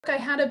I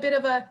had a bit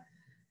of a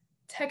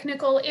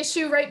technical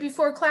issue right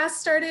before class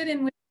started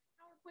and when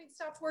PowerPoint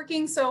stopped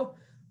working. So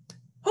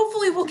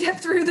hopefully we'll get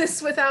through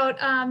this without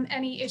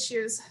any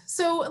issues.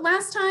 So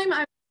last time I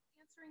was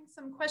answering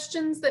some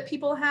questions that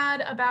people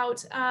had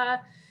about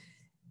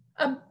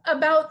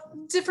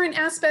different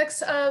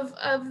aspects of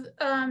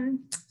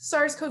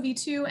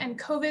SARS-CoV-2 and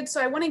COVID.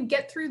 So I want to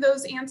get through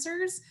those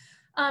answers.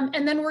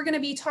 And then we're going to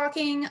be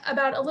talking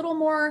about a little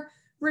more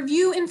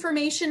review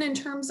information in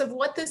terms of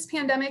what this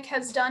pandemic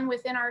has done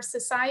within our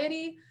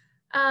society.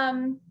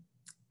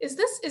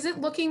 Is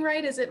it looking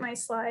right? Is it my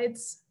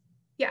slides?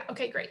 Yeah,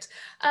 okay, great.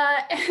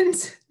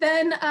 And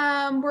then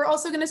we're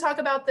also going to talk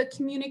about the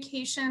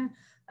communication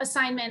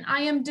assignment.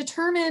 I am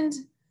determined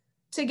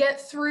to get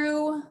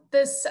through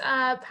this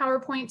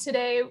PowerPoint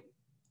today,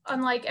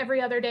 unlike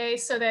every other day,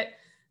 so that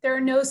there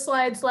are no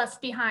slides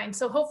left behind.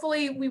 So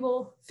hopefully we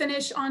will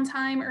finish on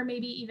time or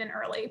maybe even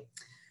early.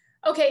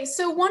 Okay,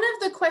 so one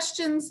of the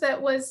questions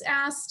that was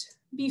asked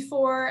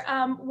before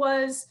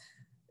was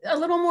a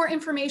little more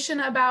information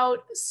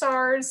about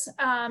SARS,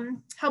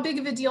 how big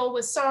of a deal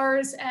was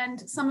SARS? And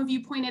some of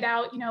you pointed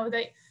out,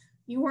 that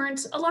you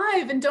weren't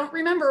alive and don't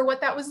remember what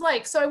that was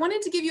like. So I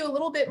wanted to give you a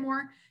little bit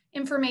more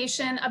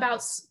information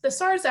about the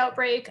SARS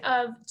outbreak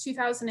of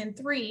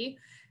 2003.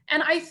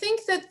 And I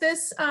think that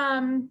this,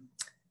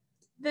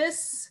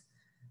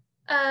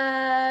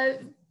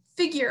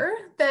 figure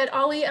that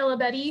Ali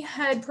El-Abedi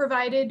had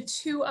provided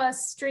to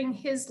us during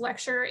his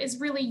lecture is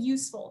really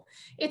useful.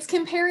 It's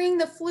comparing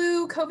the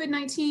flu,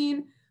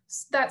 COVID-19,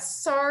 that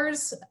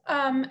SARS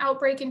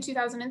outbreak in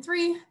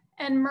 2003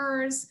 and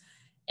MERS.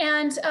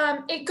 And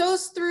it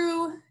goes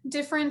through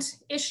different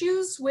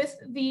issues with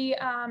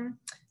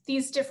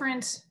these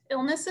different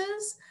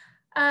illnesses.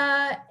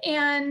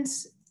 And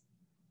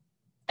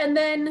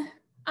then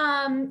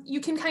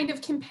you can kind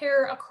of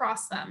compare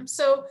across them.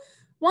 So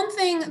one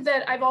thing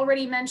that I've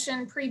already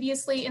mentioned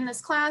previously in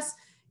this class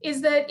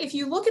is that if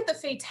you look at the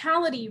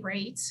fatality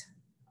rate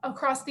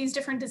across these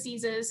different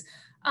diseases,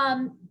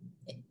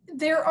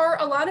 there are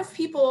a lot of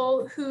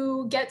people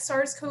who get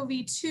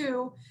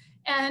SARS-CoV-2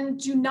 and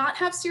do not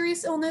have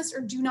serious illness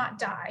or do not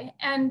die.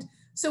 And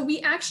so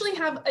we actually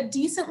have a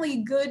decently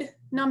good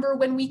number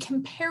when we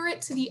compare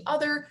it to the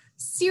other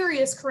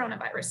serious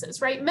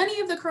coronaviruses, right?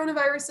 Many of the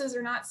coronaviruses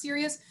are not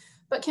serious,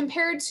 but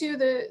compared to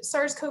the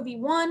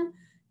SARS-CoV-1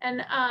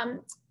 and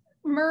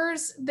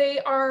MERS,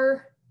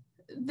 our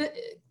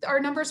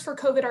numbers for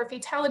COVID, our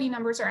fatality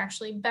numbers are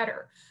actually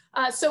better.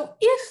 So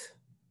if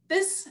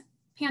this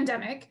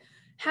pandemic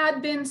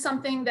had been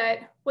something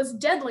that was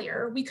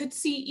deadlier, we could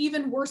see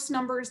even worse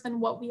numbers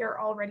than what we are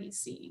already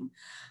seeing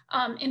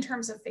in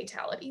terms of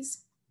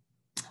fatalities.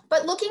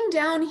 But looking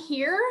down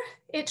here,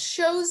 it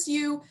shows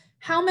you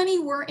how many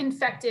were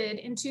infected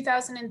in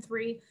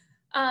 2003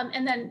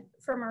 and then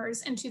for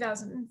MERS in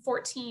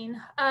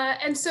 2014.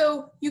 And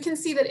so you can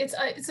see that it's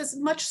a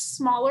much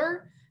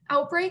smaller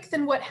outbreak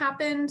than what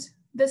happened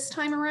this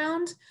time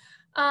around.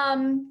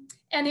 And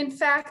in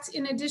fact,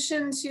 in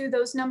addition to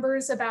those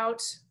numbers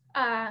about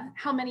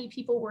how many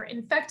people were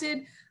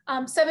infected,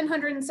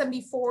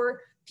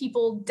 774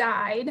 people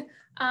died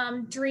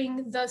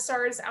during the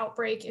SARS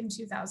outbreak in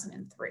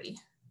 2003.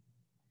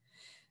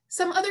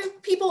 Some other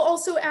people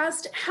also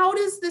asked, how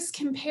does this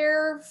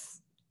compare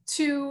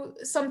to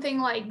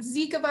something like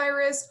Zika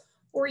virus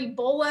or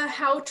Ebola?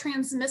 How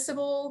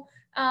transmissible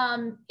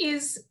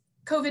is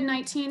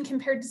COVID-19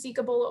 compared to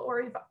Zika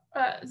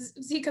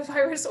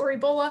virus or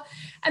Ebola?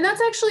 And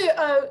that's actually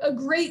a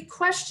great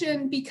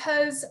question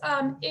because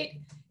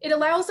it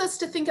allows us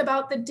to think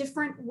about the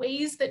different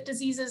ways that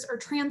diseases are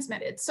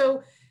transmitted.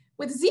 So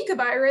with Zika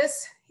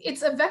virus,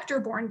 it's a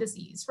vector-borne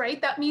disease,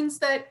 right? That means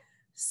that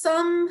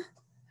some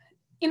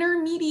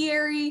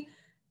intermediary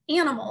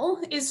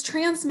animal is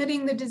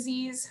transmitting the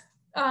disease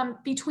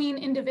between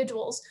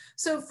individuals.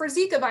 So for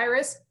Zika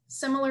virus,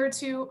 similar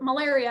to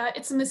malaria,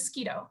 it's a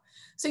mosquito.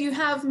 So you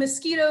have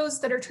mosquitoes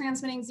that are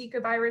transmitting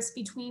Zika virus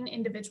between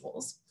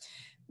individuals.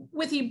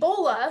 With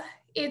Ebola,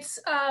 it's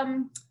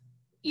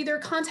either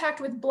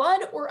contact with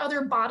blood or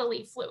other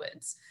bodily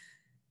fluids.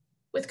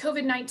 With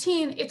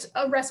COVID-19, it's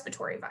a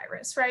respiratory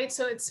virus, right?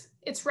 So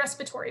it's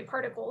respiratory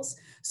particles.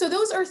 So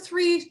those are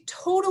three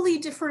totally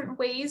different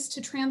ways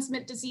to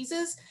transmit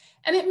diseases.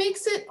 And it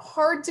makes it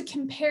hard to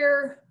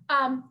compare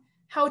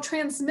how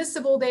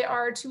transmissible they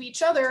are to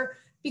each other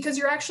because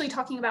you're actually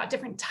talking about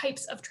different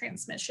types of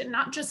transmission,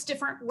 not just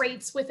different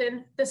rates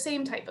within the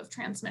same type of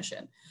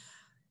transmission.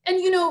 And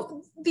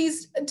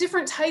these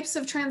different types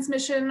of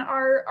transmission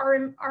are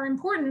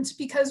important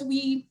because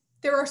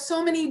there are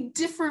so many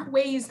different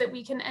ways that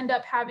we can end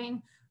up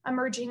having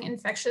emerging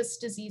infectious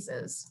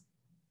diseases.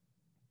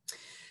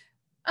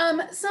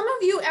 Some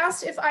of you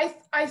asked if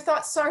I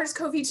thought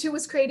SARS-CoV-2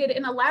 was created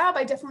in a lab.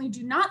 I definitely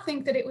do not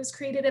think that it was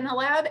created in a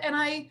lab.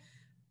 And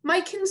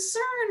my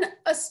concern,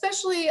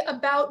 especially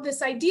about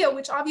this idea,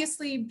 which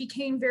obviously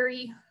became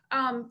very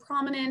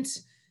prominent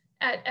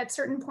at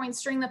certain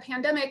points during the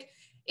pandemic,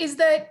 is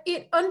that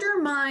it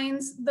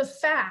undermines the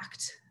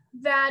fact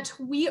that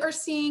we are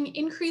seeing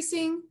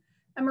increasing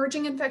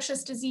emerging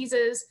infectious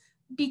diseases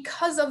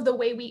because of the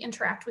way we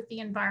interact with the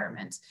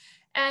environment.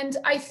 And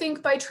I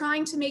think by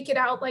trying to make it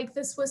out like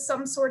this was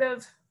some sort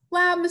of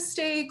lab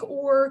mistake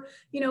or,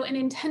 an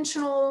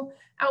intentional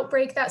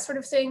outbreak, that sort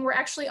of thing, we're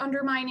actually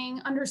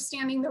undermining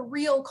understanding the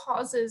real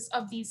causes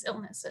of these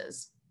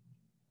illnesses.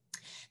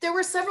 There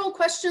were several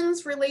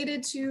questions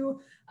related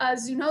to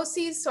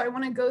zoonoses, so I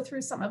want to go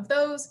through some of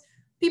those.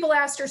 People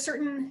asked, are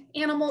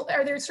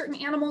there certain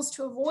animals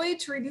to avoid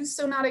to reduce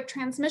zoonotic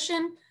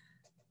transmission?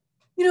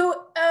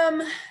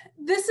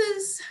 This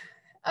is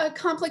a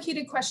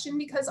complicated question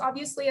because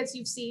obviously, as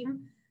you've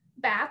seen,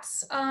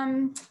 bats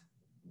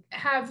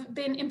have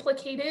been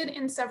implicated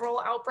in several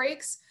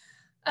outbreaks.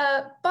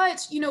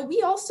 But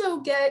we also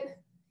get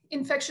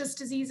infectious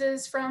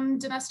diseases from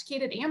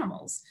domesticated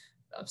animals,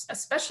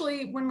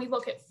 especially when we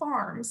look at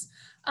farms.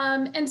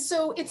 And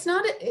so it's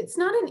not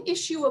an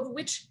issue of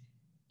which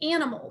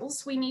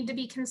animals we need to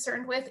be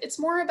concerned with. It's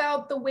more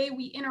about the way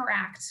we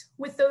interact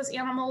with those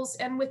animals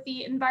and with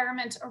the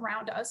environment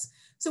around us.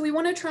 So we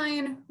want to try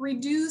and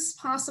reduce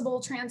possible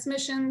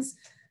transmissions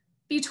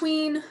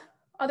between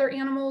other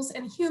animals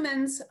and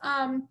humans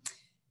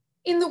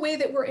in the way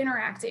that we're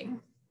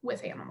interacting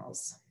with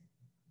animals.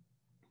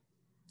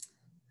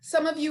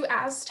 Some of you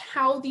asked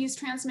how these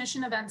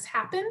transmission events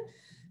happen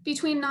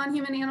between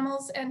non-human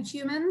animals and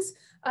humans.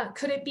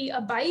 Could it be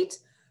a bite?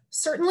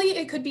 Certainly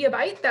it could be a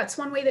bite. That's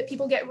one way that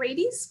people get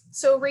rabies.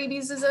 So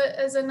rabies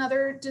is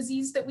another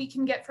disease that we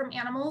can get from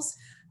animals.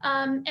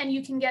 And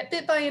you can get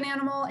bit by an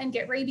animal and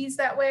get rabies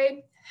that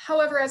way.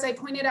 However, as I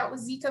pointed out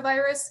with Zika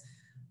virus,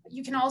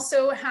 you can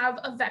also have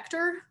a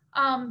vector.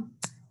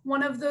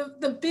 One of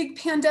the big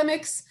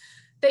pandemics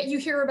that you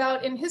hear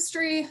about in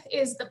history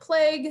is the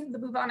plague, the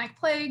bubonic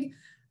plague.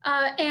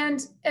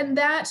 And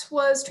that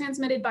was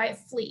transmitted by a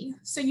flea.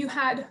 So you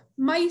had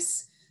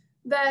mice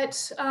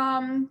that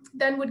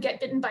then would get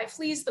bitten by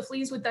fleas. The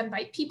fleas would then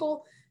bite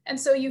people. And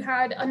so you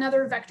had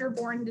another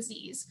vector-borne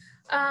disease.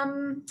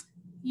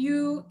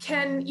 You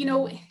can,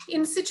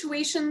 in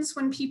situations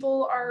when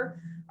people are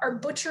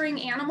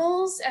butchering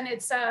animals and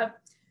it's not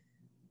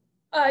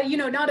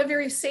a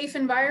very safe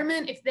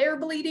environment, if they're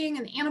bleeding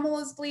and the animal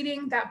is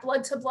bleeding, that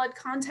blood-to-blood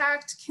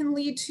contact can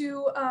lead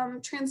to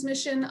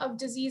transmission of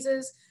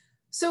diseases.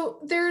 So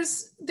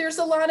there's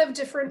a lot of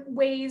different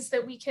ways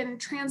that we can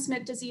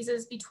transmit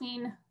diseases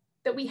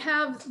that we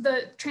have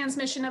the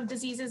transmission of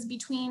diseases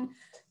between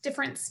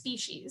different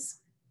species.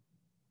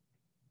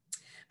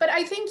 But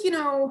I think,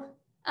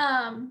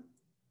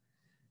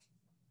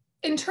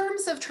 in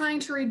terms of trying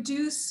to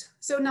reduce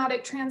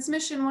zoonotic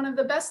transmission, one of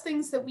the best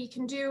things that we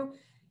can do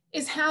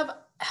is have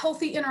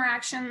healthy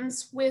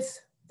interactions with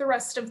the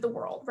rest of the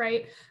world,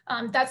 right?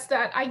 That's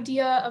that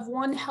idea of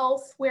one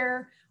health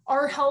where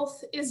our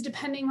health is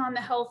depending on the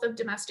health of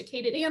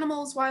domesticated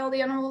animals, wild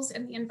animals,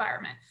 and the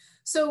environment.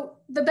 So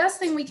the best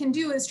thing we can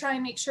do is try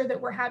and make sure that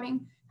we're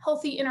having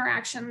healthy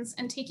interactions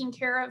and taking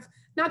care of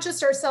not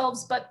just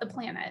ourselves, but the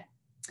planet.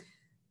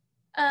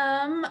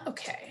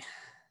 Okay,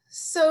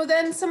 so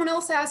then someone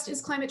else asked,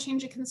 is climate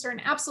change a concern?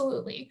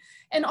 Absolutely.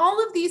 And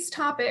all of these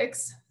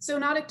topics,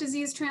 zoonotic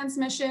disease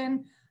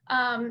transmission,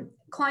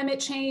 climate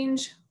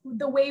change,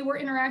 the way we're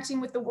interacting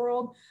with the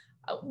world,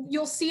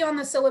 you'll see on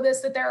the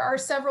syllabus that there are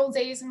several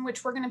days in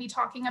which we're going to be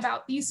talking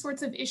about these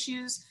sorts of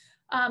issues,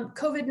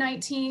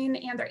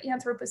 COVID-19 and the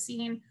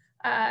Anthropocene.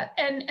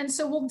 And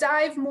so we'll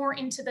dive more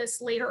into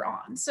this later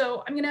on.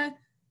 So I'm going to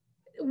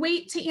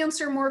wait to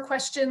answer more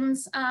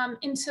questions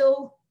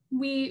until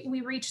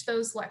we reach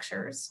those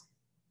lectures.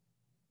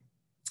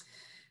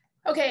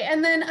 Okay,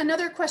 and then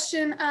another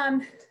question.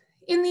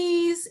 In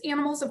these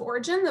animals of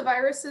origin, the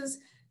viruses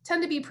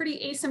tend to be pretty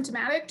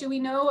asymptomatic. Do we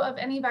know of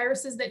any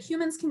viruses that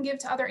humans can give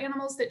to other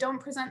animals that don't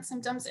present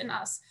symptoms in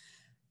us?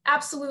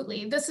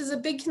 Absolutely. This is a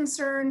big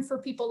concern for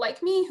people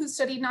like me who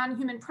study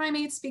non-human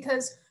primates,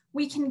 because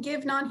we can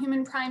give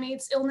non-human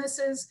primates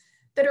illnesses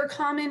that are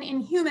common in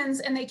humans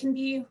and they can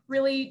be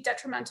really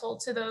detrimental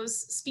to those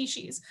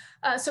species.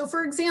 So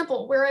for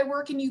example, where I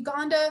work in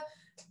Uganda,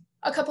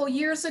 a couple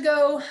years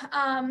ago,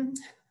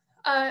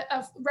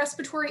 a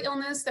respiratory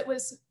illness that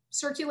was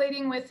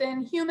circulating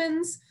within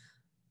humans,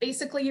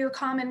 basically your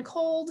common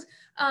cold,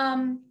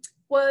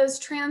 was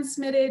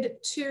transmitted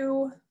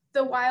to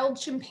the wild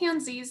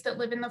chimpanzees that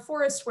live in the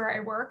forest where I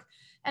work,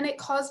 and it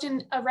caused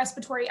a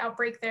respiratory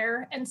outbreak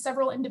there, and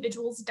several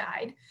individuals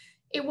died.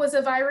 It was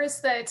a virus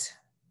that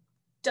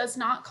does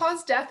not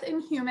cause death in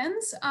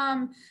humans,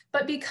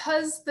 but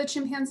because the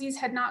chimpanzees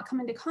had not come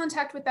into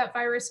contact with that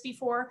virus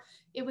before,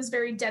 it was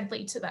very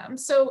deadly to them.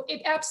 So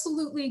it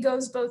absolutely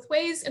goes both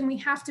ways, and we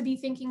have to be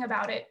thinking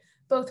about it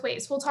both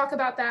ways. We'll talk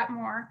about that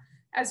more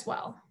as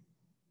well.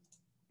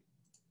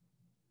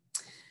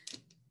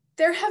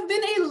 There have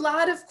been a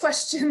lot of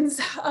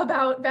questions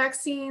about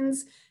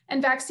vaccines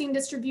and vaccine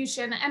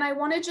distribution, and I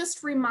want to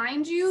just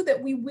remind you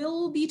that we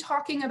will be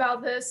talking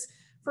about this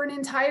for an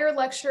entire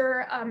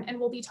lecture, and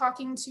we'll be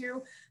talking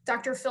to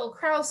Dr. Phil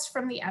Krause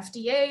from the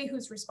FDA,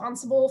 who's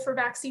responsible for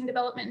vaccine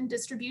development and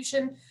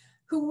distribution,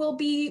 who will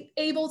be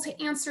able to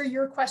answer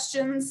your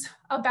questions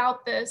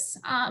about this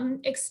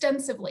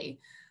extensively.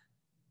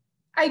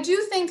 I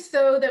do think,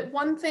 though, that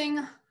one thing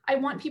I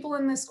want people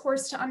in this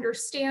course to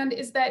understand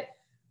is that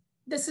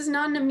this is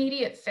not an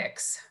immediate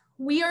fix.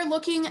 We are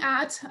looking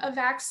at a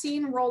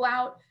vaccine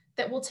rollout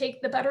that will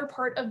take the better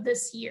part of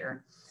this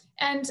year.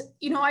 And,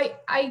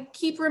 I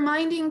keep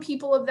reminding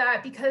people of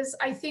that because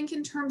I think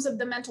in terms of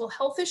the mental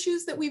health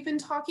issues that we've been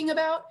talking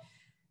about,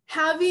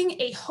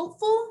 having a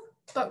hopeful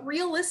but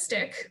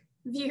realistic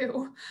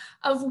view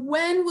of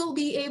when we'll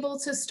be able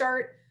to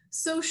start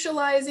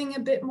socializing a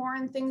bit more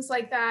and things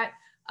like that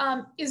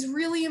is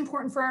really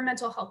important for our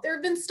mental health. There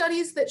have been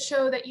studies that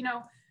show that,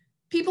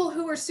 people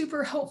who are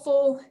super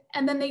hopeful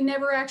and then they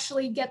never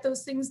actually get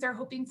those things they're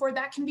hoping for,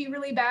 that can be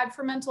really bad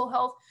for mental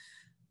health.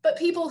 But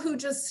people who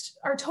just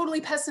are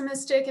totally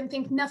pessimistic and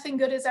think nothing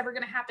good is ever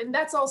going to happen,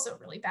 that's also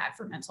really bad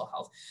for mental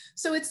health.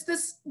 So it's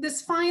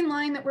this fine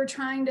line that we're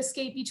trying to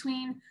skate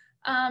between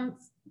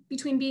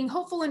being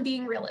hopeful and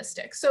being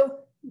realistic. So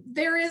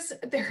there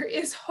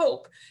is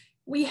hope.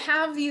 We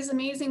have these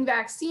amazing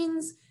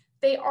vaccines.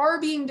 They are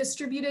being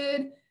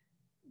distributed.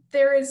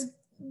 There is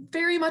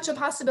very much a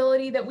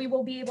possibility that we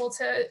will be able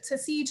to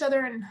see each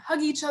other and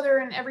hug each other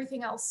and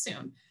everything else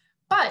soon.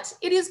 But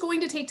it is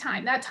going to take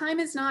time. That time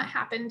has not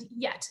happened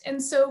yet.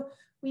 And so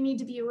we need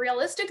to be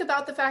realistic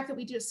about the fact that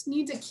we just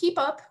need to keep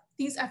up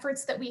these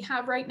efforts that we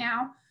have right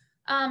now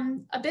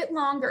a bit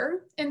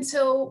longer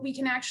until we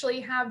can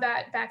actually have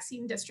that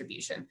vaccine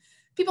distribution.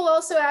 People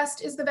also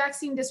asked, is the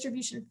vaccine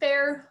distribution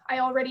fair? I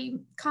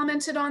already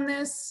commented on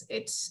this.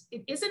 It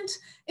isn't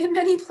in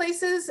many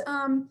places.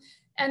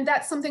 And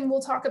that's something we'll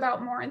talk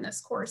about more in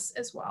this course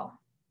as well.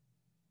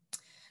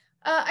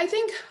 I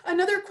think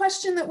another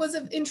question that was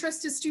of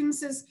interest to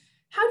students is,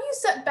 how do you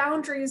set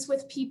boundaries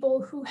with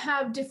people who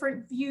have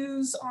different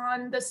views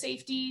on the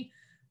safety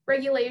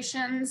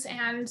regulations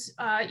and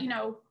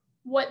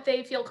what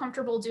they feel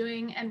comfortable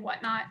doing and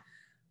whatnot?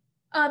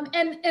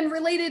 And a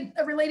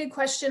related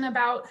question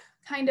about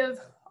kind of,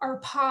 are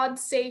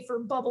pods safe or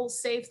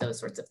bubbles safe, those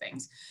sorts of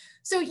things.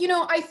 So,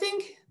 I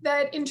think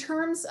that in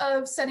terms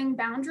of setting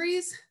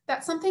boundaries,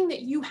 that's something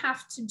that you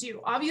have to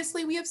do.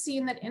 Obviously, we have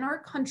seen that in our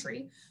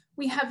country,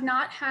 we have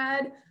not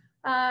had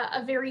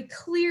a very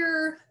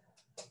clear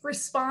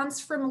response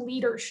from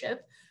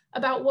leadership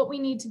about what we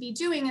need to be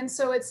doing. And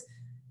so it's,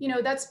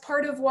 that's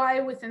part of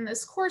why within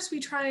this course, we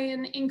try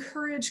and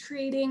encourage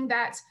creating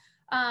that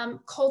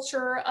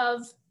culture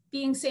of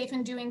being safe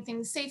and doing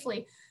things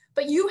safely.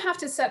 But you have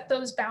to set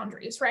those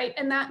boundaries, right?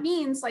 And that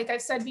means, like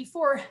I've said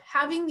before,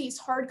 having these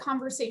hard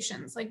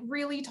conversations, like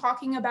really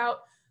talking about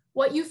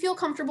what you feel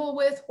comfortable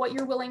with, what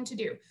you're willing to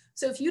do.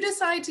 So if you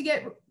decide to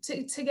get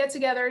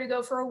together to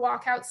go for a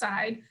walk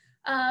outside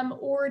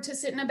or to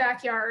sit in a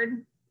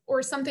backyard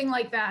or something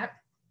like that,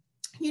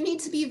 you need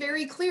to be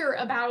very clear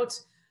about,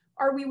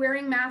 are we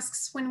wearing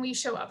masks when we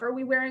show up? Are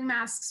we wearing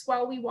masks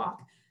while we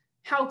walk?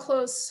 How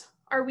close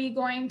are we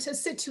going to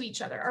sit to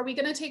each other? Are we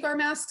going to take our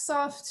masks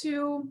off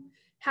to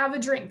have a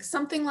drink?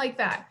 Something like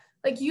that.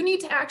 Like, you need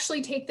to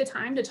actually take the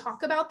time to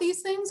talk about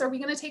these things. Are we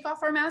going to take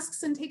off our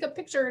masks and take a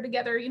picture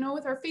together,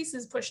 with our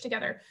faces pushed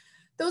together?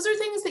 Those are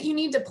things that you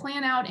need to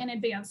plan out in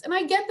advance. And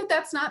I get that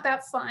that's not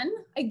that fun.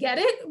 I get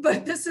it,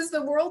 but this is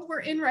the world we're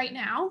in right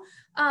now.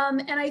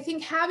 And I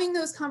think having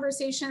those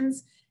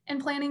conversations and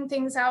planning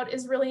things out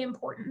is really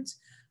important.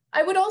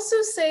 I would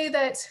also say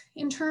that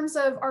in terms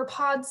of, are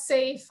pods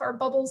safe, are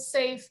bubbles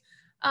safe,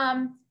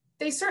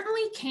 they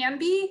certainly can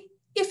be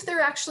if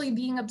they're actually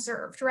being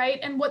observed, right?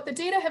 And what the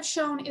data have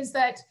shown is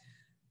that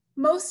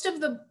most of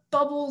the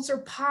bubbles or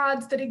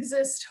pods that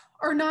exist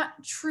are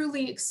not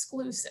truly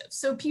exclusive.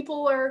 So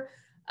people are,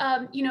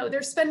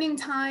 they're spending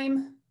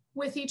time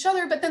with each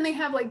other, but then they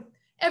have, like,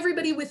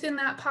 everybody within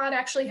that pod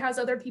actually has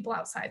other people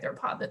outside their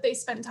pod that they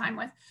spend time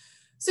with.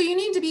 So you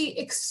need to be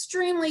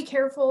extremely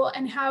careful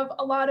and have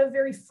a lot of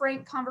very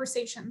frank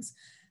conversations.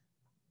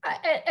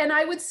 And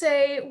I would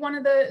say one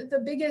of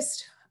the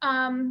biggest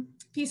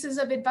pieces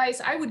of advice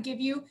I would give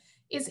you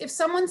is, if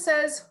someone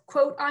says,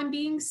 quote, "I'm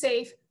being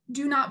safe,"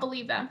 do not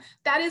believe them.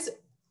 That is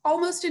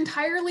almost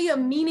entirely a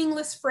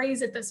meaningless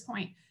phrase at this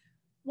point.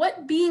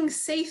 What being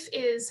safe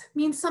is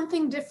means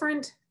something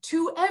different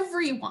to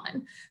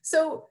everyone.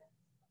 So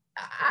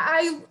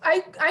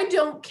I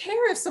don't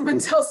care if someone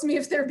tells me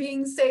if they're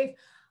being safe.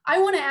 I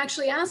want to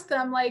actually ask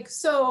them, like,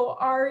 so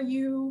are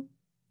you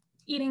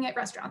eating at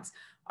restaurants?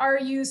 Are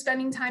you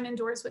spending time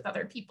indoors with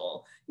other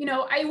people?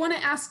 I want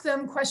to ask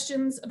them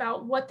questions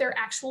about what their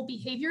actual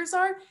behaviors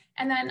are.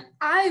 And then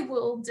I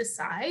will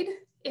decide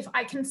if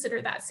I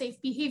consider that safe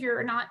behavior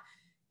or not,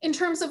 in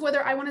terms of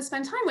whether I want to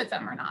spend time with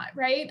them or not,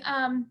 right?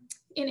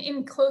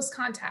 In close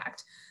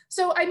contact.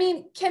 So, I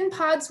mean, can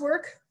pods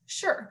work?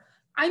 Sure.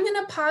 I'm in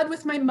a pod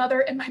with my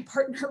mother and my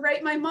partner,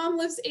 right? My mom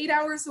lives 8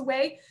 hours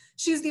away.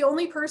 She's the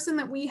only person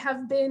that we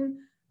have been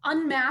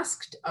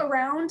unmasked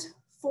around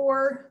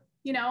for,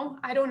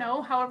 I don't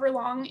know, however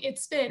long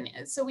it's been.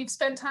 So we've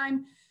spent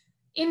time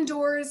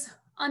indoors,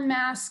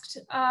 unmasked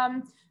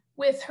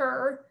with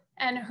her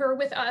and her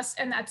with us,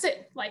 and that's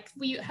it. Like,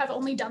 we have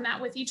only done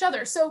that with each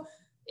other. So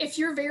if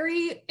you're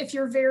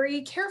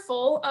very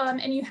careful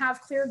and you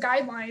have clear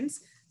guidelines,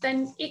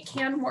 then it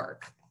can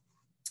work.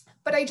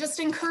 But I just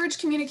encourage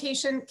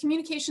communication.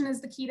 Communication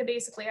is the key to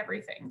basically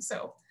everything.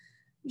 So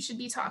you should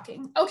be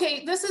talking.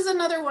 Okay, this is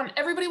another one.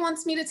 Everybody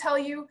wants me to tell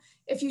you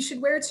if you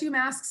should wear 2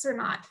 masks or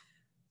not.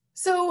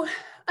 So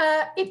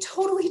it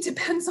totally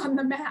depends on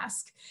the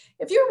mask.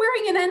 If you're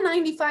wearing an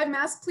N95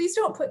 mask, please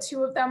don't put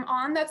 2 of them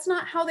on. That's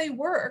not how they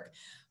work.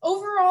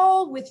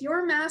 Overall, with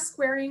your mask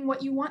wearing,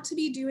 what you want to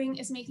be doing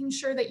is making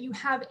sure that you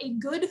have a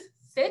good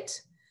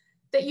fit,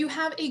 that you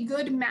have a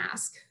good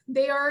mask.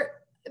 They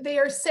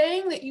are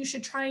saying that you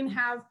should try and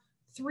have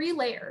 3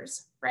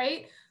 layers,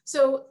 right?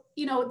 So,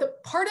 you know, the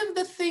part of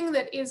the thing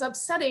that is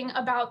upsetting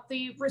about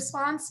the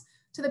response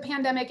to the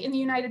pandemic in the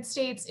United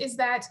States is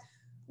that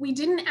we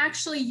didn't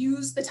actually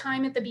use the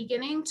time at the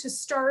beginning to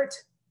start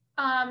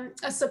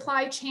a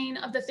supply chain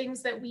of the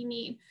things that we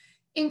need,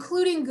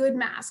 including good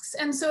masks.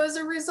 And so as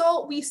a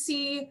result, we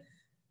see,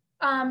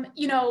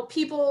 you know,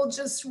 people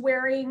just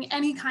wearing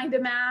any kind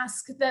of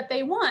mask that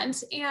they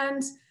want.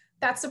 And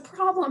that's a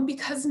problem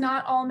because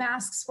not all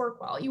masks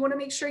work well. You want to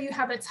make sure you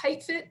have a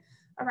tight fit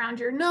around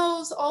your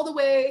nose, all the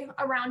way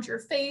around your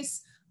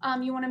face.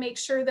 You want to make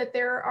sure that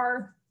there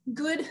are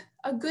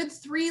a good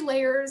 3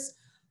 layers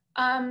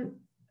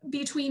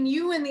between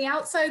you and the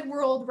outside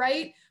world,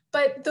 right?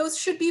 But those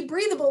should be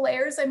breathable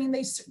layers. I mean,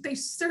 they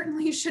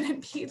certainly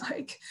shouldn't be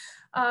like,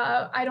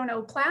 I don't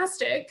know,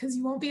 plastic, because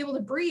you won't be able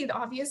to breathe,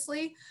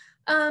 obviously.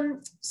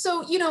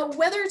 So, you know,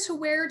 whether to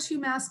wear 2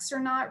 masks or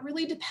not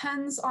really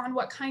depends on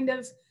what kind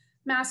of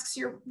masks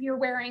you're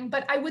wearing.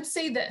 But I would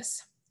say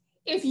this,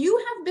 if you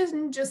have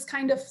been just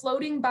kind of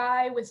floating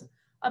by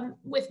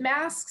with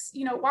masks,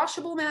 you know,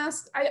 washable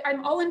masks,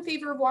 I'm all in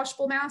favor of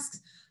washable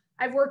masks.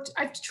 I've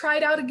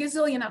tried out a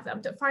gazillion of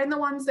them to find the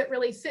ones that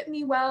really fit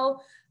me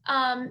well,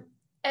 and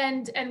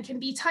can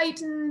be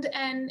tightened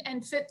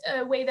and fit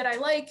a way that I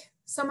like.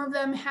 Some of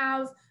them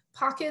have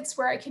pockets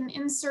where I can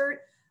insert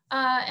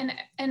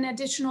an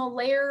additional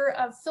layer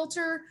of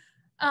filter.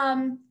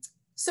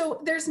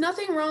 So there's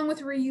nothing wrong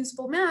with a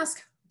reusable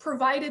mask,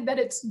 provided that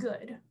it's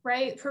good,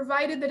 right?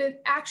 Provided that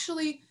it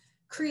actually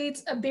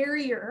creates a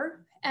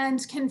barrier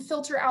and can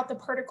filter out the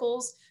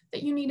particles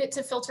that you need it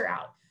to filter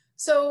out.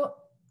 So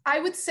I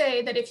would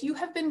say that if you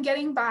have been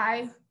getting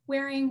by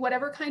wearing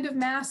whatever kind of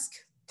mask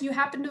you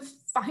happen to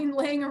find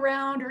laying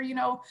around, or, you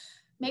know,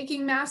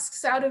 making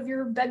masks out of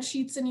your bed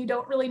sheets and you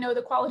don't really know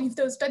the quality of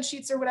those bed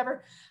sheets or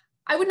whatever,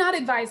 I would not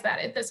advise that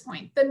at this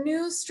point. The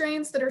new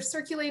strains that are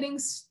circulating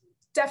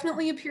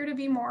definitely appear to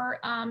be more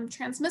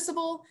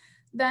transmissible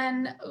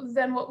than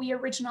what we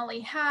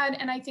originally had.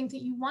 And I think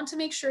that you want to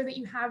make sure that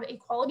you have a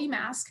quality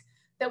mask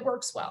that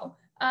works well.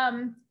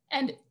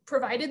 And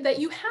provided that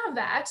you have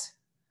that,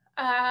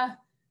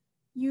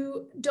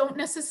 you don't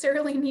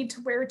necessarily need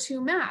to wear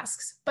 2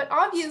 masks. But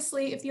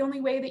obviously, if the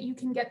only way that you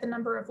can get the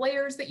number of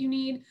layers that you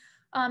need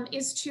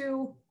is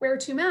to wear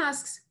 2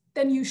 masks,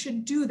 then you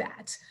should do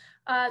that.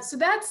 So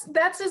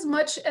that's as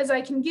much as I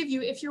can give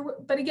you.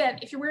 But again,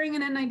 if you're wearing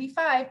an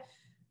N95,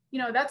 you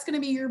know, that's going to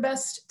be your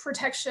best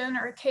protection,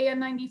 or a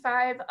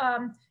KN95,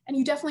 and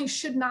you definitely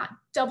should not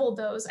double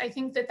those. I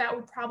think that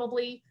would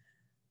probably,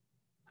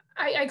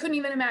 I couldn't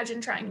even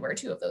imagine trying to wear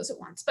 2 of those at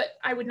once, but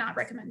I would not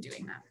recommend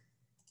doing that.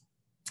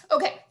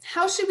 Okay,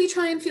 how should we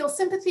try and feel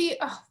sympathy?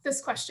 Oh, this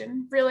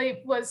question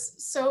really was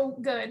so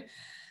good.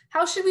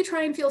 How should we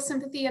try and feel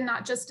sympathy and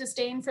not just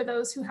disdain for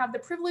those who have the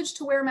privilege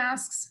to wear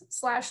masks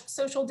 /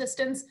 social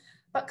distance,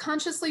 but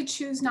consciously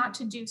choose not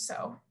to do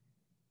so?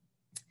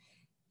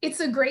 It's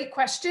a great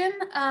question,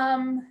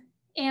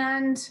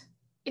 and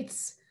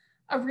it's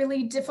a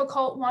really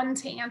difficult one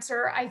to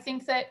answer. I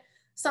think that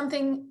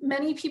something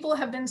many people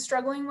have been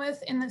struggling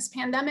with in this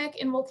pandemic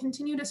and will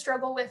continue to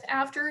struggle with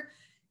after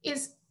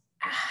is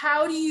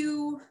how do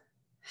you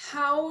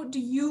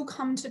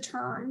come to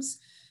terms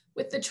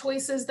with the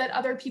choices that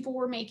other people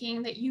were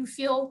making that you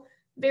feel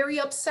very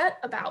upset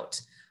about?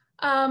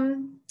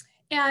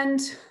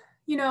 And,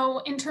 you know,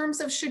 in terms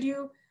of should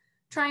you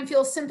try and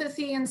feel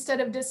sympathy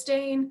instead of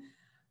disdain,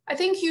 I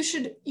think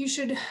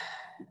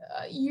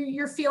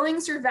your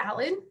feelings are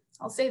valid.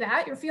 I'll say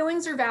that your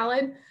feelings are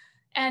valid.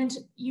 And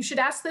you should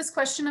ask this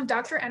question of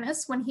Dr.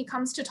 Ennis when he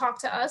comes to talk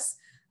to us,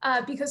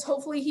 because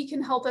hopefully he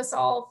can help us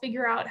all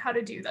figure out how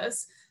to do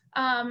this.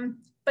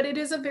 But it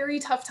is a very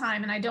tough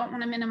time, and I don't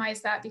want to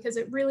minimize that because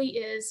it really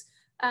is.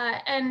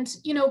 And,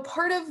 you know,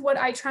 part of what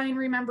I try and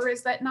remember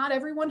is that not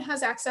everyone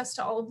has access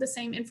to all of the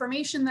same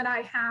information that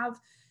I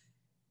have.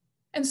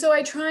 And so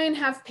I try and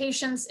have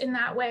patience in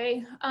that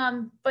way,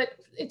 but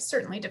it's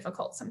certainly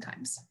difficult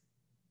sometimes.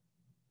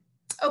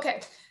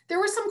 Okay, there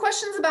were some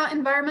questions about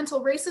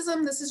environmental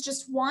racism. This is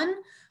just one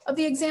of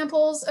the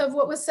examples of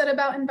what was said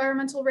about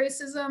environmental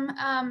racism.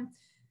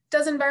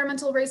 Does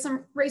environmental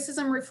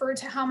racism refer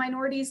to how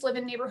minorities live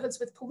in neighborhoods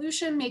with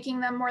pollution, making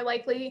them more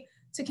likely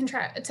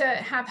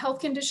to have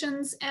health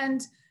conditions?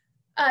 And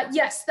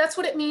yes, that's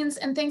what it means.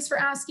 And thanks for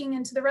asking,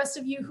 and to the rest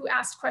of you who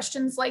asked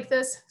questions like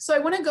this. So I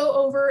want to go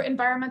over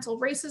environmental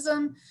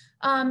racism.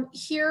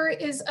 Here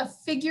is a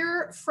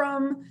figure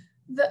from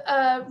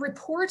the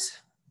report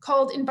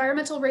called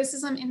Environmental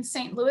Racism in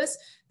St. Louis.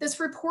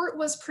 This report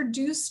was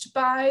produced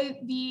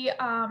by the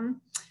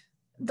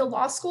the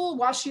law school,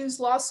 WashU's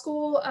law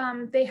school,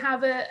 they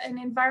have an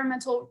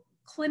environmental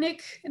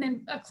clinic,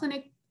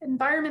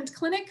 environment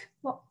clinic.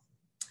 Well,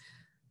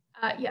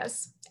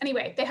 yes,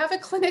 anyway, they have a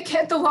clinic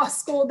at the law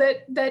school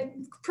that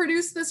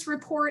produced this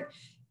report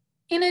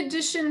in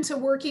addition to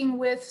working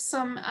with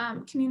some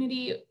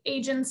community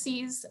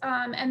agencies.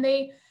 And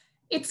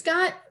it's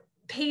got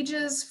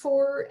pages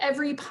for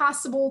every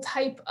possible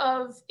type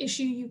of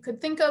issue you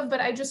could think of, but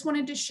I just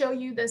wanted to show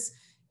you this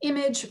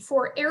image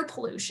for air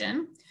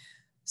pollution.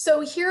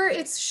 So here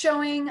it's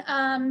showing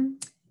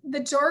the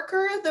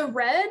darker the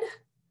red,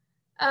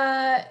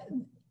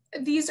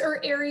 these are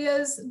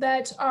areas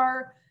that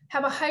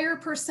have a higher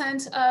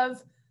percent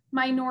of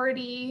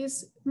minority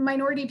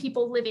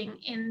people living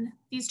in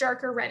these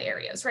darker red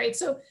areas, right?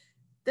 So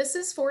this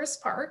is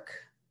Forest Park.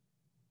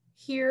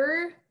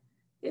 Here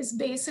is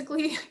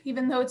basically,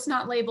 even though it's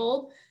not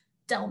labeled,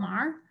 Del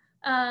Mar.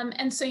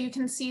 And so you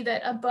can see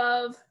that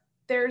above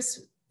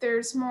there's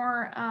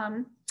more,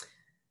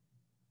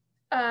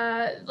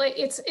 like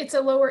it's a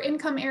lower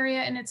income area,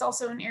 and it's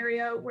also an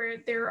area where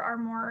there are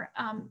more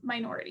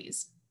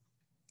minorities.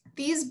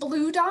 These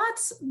blue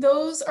dots,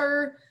 those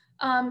are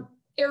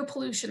air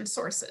pollution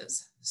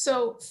sources.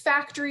 So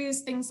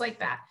factories, things like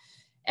that.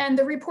 And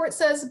the report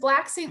says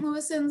Black St.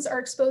 Louisans are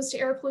exposed to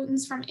air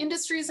pollutants from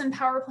industries and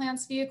power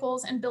plants,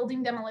 vehicles, and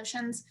building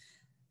demolitions.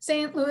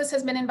 St. Louis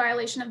has been in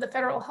violation of the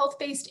federal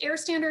health-based air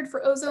standard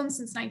for ozone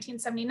since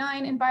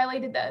 1979 and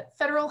violated the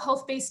federal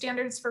health-based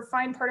standards for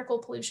fine particle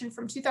pollution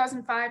from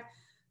 2005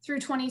 through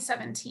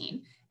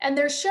 2017. And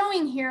they're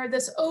showing here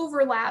this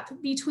overlap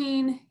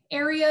between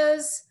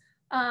areas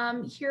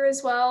here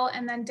as well,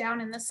 and then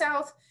down in the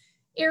south,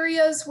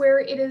 areas where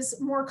it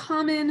is more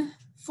common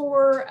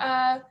for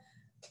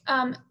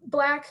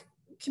Black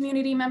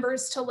community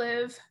members to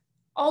live,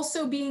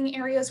 also being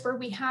areas where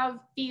we have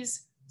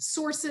these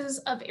sources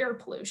of air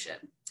pollution.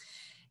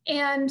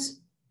 And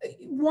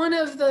one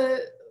of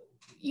the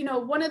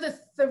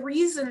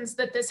reasons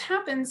that this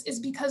happens is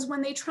because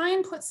when they try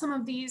and put some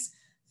of these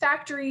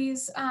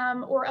factories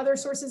or other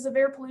sources of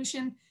air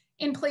pollution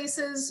in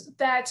places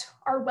that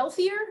are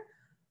wealthier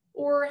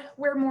or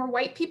where more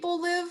white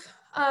people live,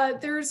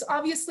 there's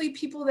obviously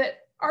people that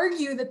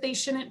argue that they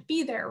shouldn't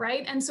be there,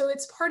 right? And so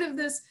it's part of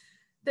this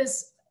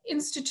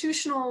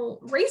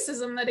institutional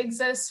racism that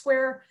exists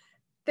where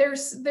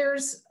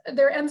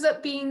there ends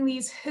up being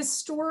these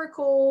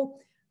historical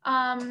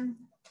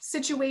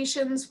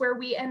situations where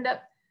we end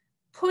up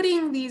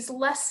putting these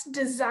less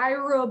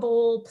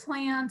desirable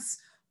plants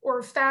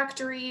or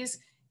factories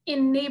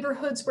in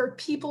neighborhoods where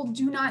people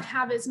do not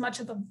have as much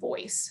of a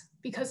voice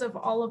because of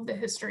all of the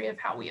history of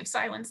how we have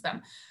silenced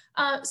them.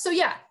 So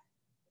yeah,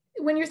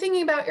 when you're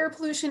thinking about air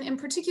pollution in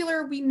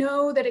particular, we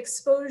know that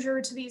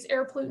exposure to these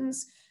air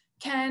pollutants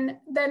can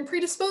then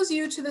predispose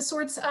you to the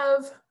sorts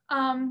of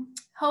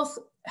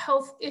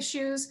health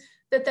issues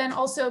that then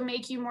also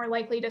make you more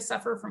likely to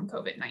suffer from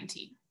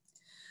COVID-19.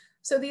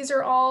 So these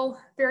are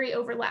all very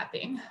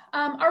overlapping.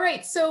 All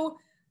right, so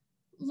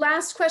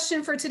last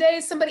question for today.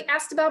 Somebody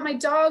asked about my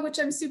dog, which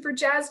I'm super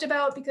jazzed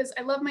about because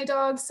I love my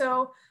dog.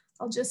 So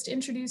I'll just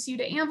introduce you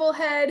to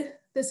Amblehead.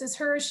 This is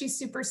her, she's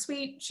super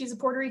sweet. She's a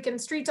Puerto Rican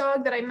street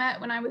dog that I met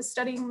when I was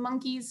studying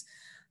monkeys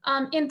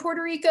in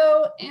Puerto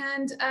Rico.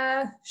 And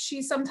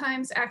she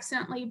sometimes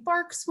accidentally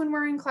barks when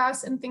we're in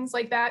class and things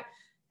like that.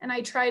 And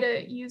I try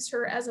to use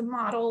her as a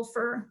model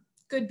for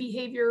good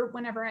behavior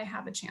whenever I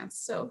have a chance.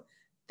 So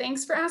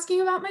thanks for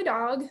asking about my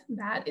dog.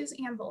 That is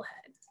Amblehead.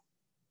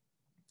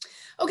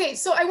 Okay,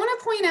 so I want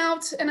to point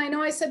out, and I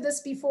know I said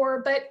this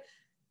before, but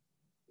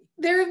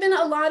there have been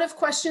a lot of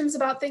questions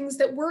about things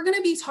that we're going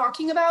to be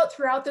talking about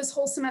throughout this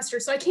whole semester.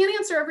 So I can't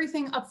answer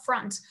everything up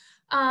front.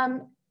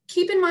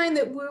 Keep in mind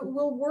that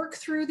we'll work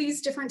through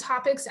these different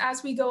topics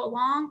as we go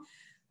along.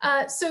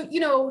 So,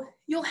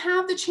 you'll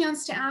have the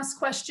chance to ask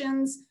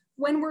questions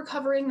when we're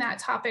covering that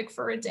topic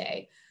for a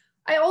day.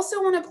 I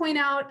also want to point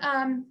out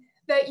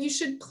that you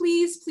should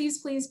please, please,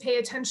 please pay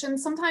attention.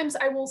 Sometimes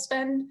I will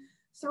spend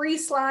 3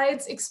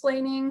 slides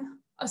explaining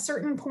a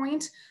certain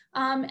point,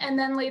 and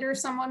then later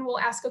someone will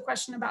ask a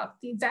question about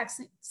the exact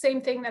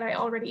same thing that I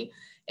already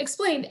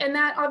explained. And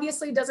that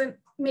obviously doesn't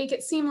make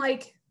it seem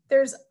like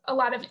there's a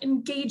lot of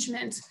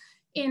engagement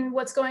in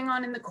what's going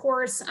on in the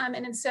course, and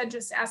instead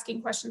just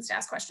asking questions to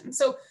ask questions.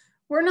 So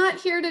we're not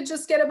here to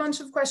just get a bunch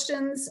of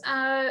questions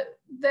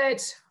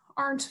that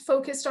aren't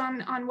focused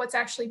on what's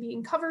actually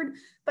being covered,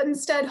 but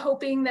instead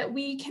hoping that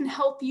we can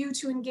help you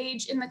to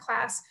engage in the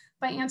class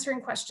by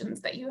answering questions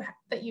that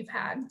you've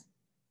had.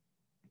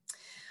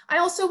 I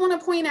also want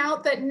to point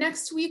out that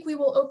next week we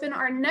will open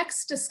our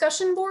next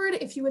discussion board.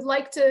 If you would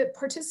like to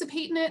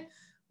participate in it,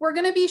 we're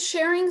going to be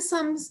sharing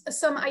some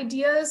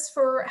ideas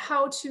for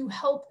how to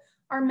help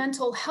our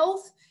mental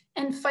health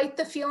and fight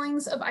the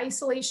feelings of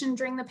isolation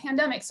during the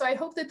pandemic. So I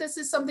hope that this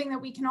is something that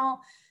we can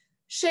all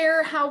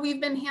share how we've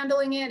been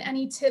handling it,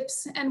 any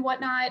tips and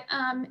whatnot,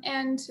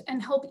 and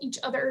help each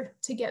other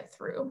to get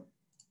through.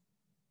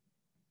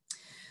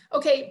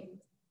 Okay,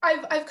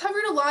 I've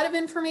covered a lot of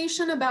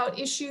information about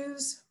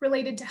issues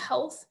related to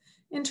health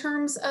in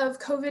terms of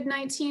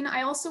COVID-19,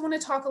 I also want to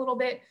talk a little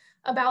bit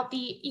about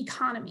the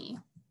economy.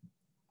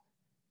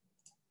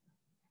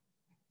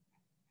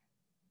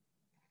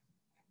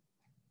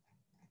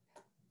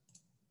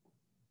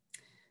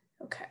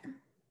 Okay.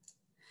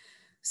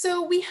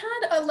 So we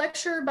had a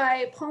lecture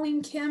by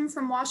Pauline Kim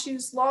from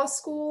WashU's Law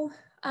School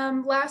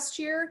last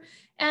year,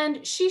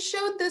 and she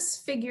showed this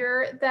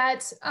figure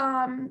that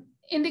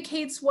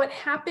indicates what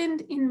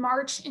happened in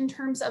March in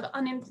terms of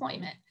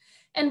unemployment.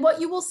 And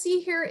what you will see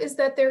here is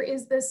that there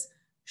is this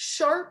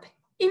sharp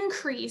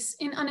increase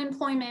in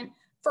unemployment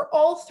for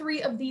all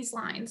three of these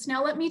lines.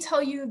 Now, let me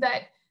tell you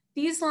that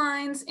these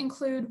lines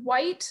include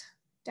white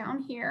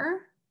down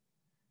here,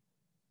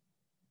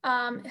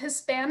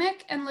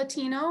 Hispanic and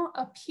Latino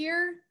up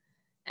here,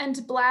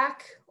 and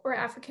Black or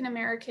African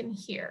American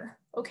here,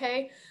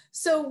 okay?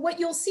 So what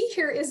you'll see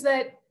here is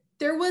that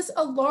there was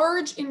a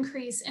large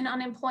increase in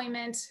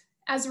unemployment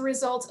as a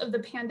result of the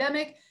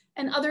pandemic,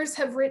 and others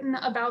have written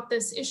about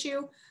this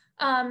issue.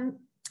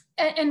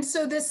 And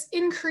so this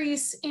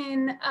increase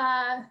in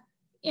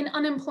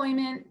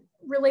unemployment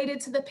related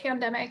to the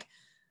pandemic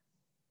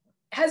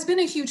has been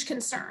a huge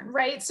concern,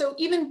 right? So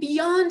even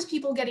beyond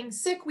people getting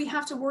sick, we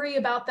have to worry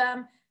about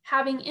them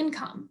having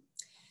income.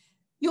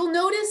 You'll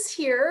notice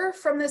here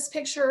from this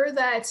picture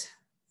that,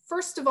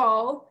 first of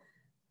all,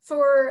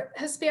 for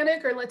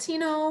Hispanic or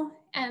Latino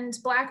and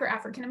Black or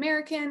African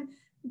American,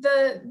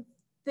 the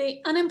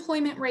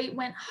unemployment rate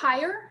went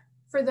higher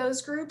for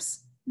those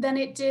groups than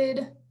it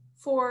did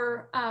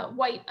for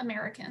white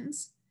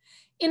Americans.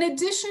 In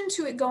addition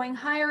to it going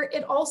higher,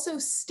 it also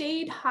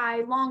stayed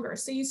high longer.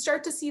 So you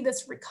start to see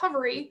this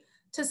recovery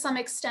to some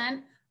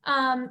extent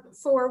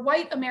for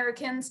white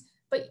Americans,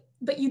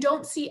 but you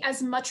don't see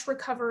as much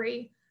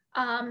recovery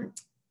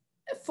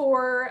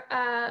for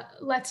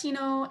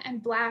Latino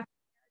and Black Americans.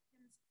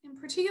 In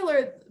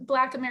particular,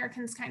 Black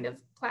Americans kind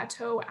of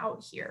plateau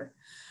out here.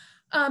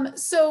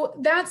 So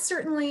that's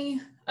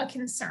certainly a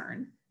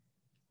concern.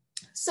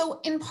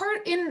 So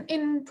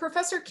in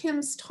Professor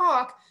Kim's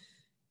talk,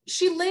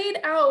 she laid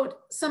out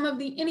some of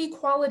the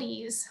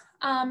inequalities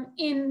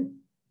in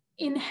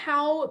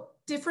how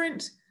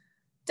different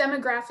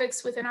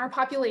demographics within our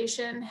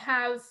population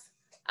have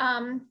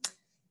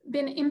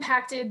been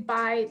impacted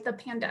by the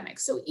pandemic.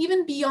 So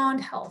even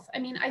beyond health, I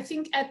mean, I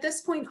think at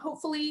this point,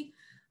 hopefully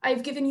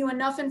I've given you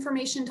enough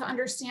information to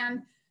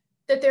understand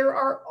that there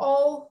are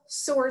all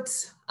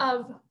sorts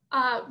of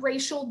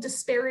racial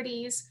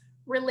disparities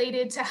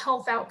related to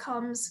health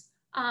outcomes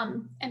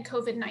and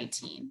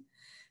COVID-19.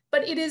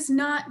 But it is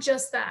not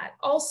just that.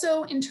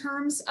 Also in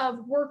terms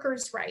of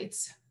workers'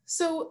 rights.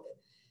 So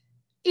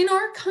in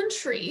our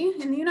country,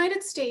 in the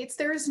United States,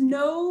 there is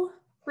no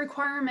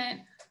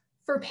requirement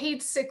for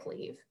paid sick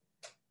leave.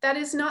 That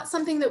is not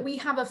something that we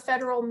have a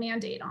federal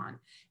mandate on.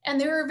 And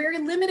there are very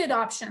limited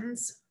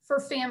options for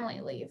family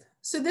leave.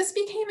 So this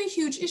became a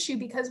huge issue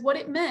because what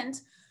it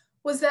meant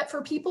was that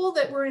for people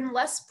that were in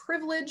less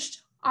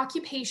privileged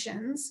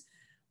occupations,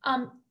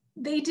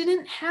 they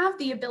didn't have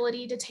the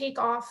ability to take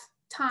off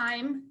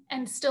time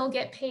and still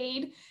get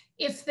paid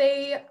if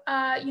they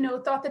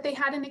thought that they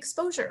had an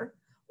exposure,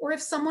 or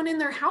if someone in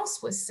their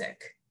house was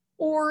sick,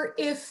 or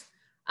if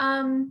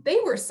they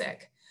were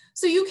sick.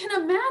 So you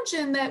can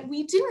imagine that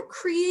we didn't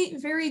create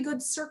very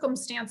good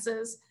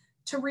circumstances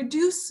to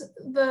reduce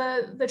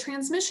the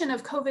transmission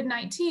of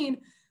COVID-19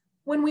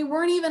 when we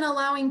weren't even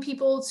allowing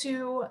people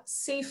to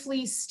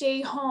safely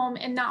stay home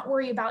and not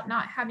worry about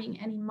not having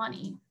any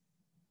money.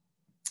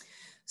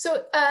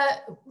 So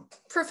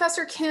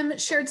Professor Kim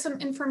shared some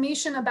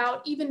information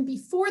about, even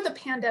before the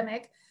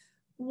pandemic,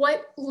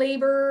 what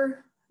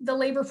the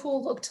labor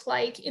pool looked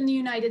like in the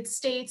United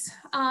States.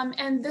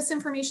 And this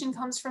information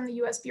comes from the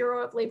US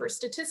Bureau of Labor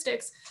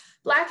Statistics.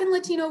 Black and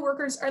Latino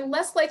workers are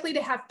less likely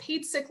to have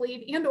paid sick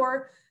leave and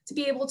or to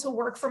be able to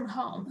work from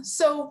home.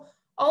 So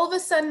all of a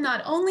sudden,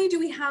 not only do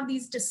we have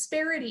these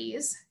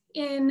disparities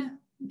in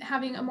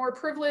having a more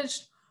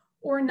privileged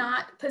or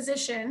not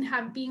position,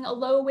 being a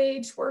low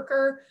wage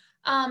worker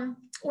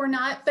or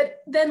not, but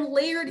then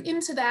layered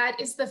into that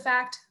is the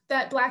fact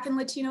that Black and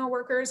Latino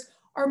workers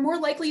are more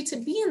likely to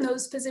be in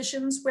those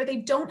positions where they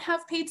don't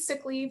have paid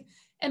sick leave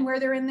and where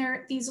they're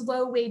in these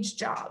low wage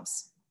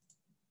jobs.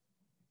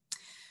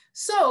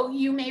 So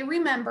you may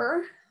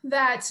remember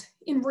that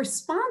in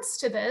response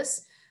to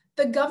this,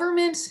 the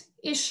government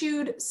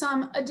issued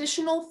some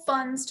additional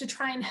funds to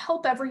try and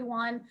help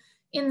everyone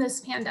in this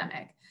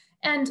pandemic.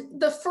 And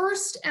the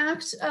first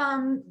act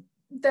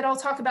that I'll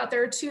talk about,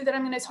 there are two that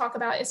I'm going to talk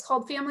about, is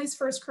called Families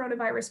First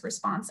Coronavirus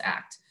Response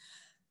Act.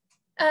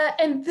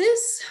 And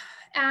this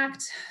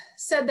act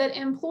said that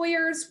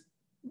employers,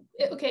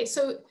 okay,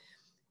 so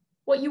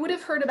what you would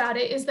have heard about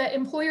it is that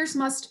employers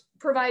must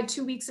provide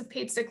 2 weeks of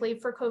paid sick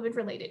leave for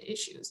COVID-related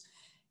issues.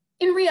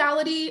 In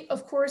reality,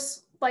 of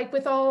course, like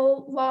with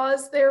all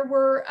laws, there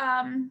were,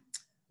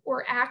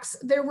 or acts,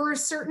 there were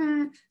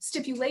certain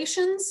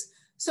stipulations.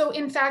 So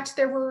in fact,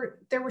 there were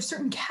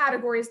certain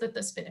categories that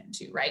this fit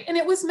into, right? And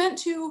it was meant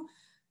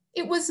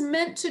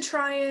to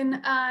try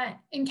and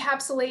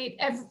encapsulate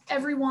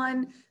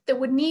everyone that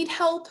would need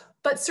help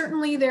but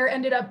certainly there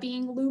ended up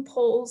being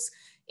loopholes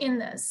in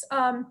this.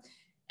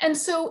 And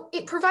so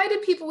it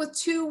provided people with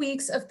 2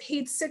 weeks of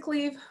paid sick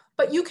leave,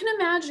 but you can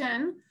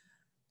imagine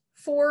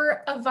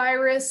for a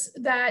virus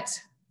that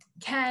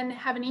can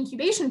have an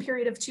incubation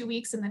period of 2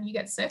 weeks and then you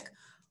get sick,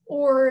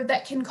 or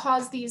that can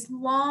cause these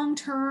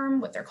long-term,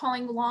 what they're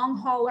calling long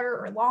hauler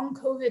or long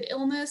COVID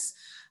illness,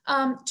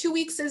 2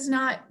 weeks is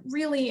not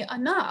really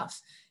enough.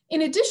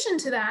 In addition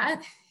to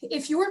that,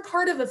 if you're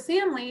part of a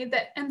family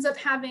that ends up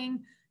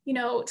having,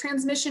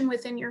 transmission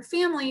within your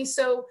family,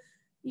 so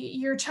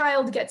your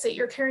child gets it,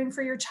 you're caring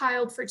for your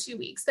child for 2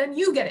 weeks, then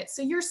you get it,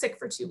 so you're sick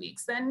for 2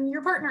 weeks, then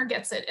your partner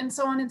gets it, and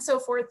so on and so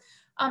forth.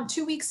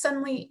 2 weeks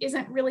suddenly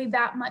isn't really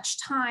that much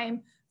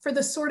time for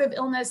the sort of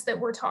illness that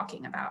we're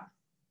talking about.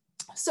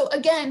 So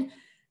again,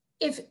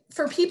 if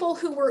for people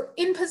who were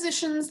in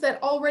positions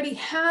that already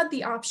had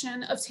the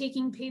option of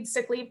taking paid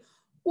sick leave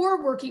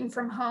or working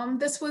from home,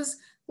 this was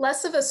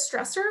less of a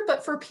stressor,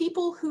 but for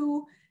people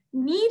who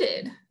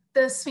needed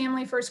this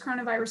Family First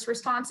Coronavirus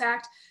Response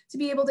Act to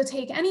be able to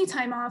take any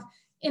time off,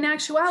 in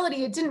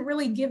actuality, it didn't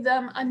really give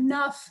them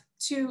enough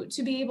to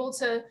be able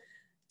to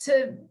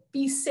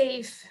be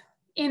safe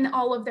in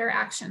all of their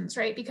actions,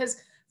 right?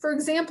 Because, for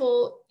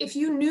example, if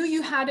you knew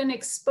you had an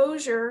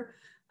exposure,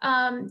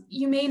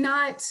 you may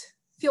not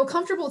feel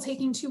comfortable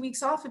taking 2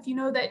 weeks off if you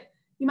know that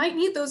you might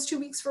need those 2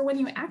 weeks for when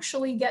you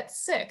actually get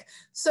sick.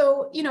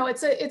 So,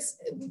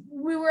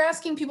 we were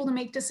asking people to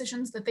make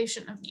decisions that they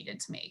shouldn't have needed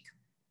to make.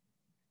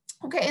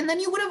 Okay, and then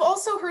you would have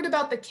also heard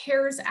about the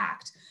CARES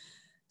Act.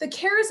 The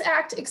CARES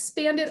Act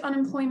expanded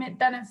unemployment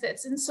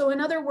benefits. And so in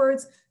other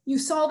words, you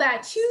saw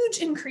that huge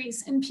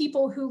increase in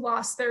people who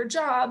lost their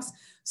jobs.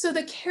 So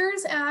the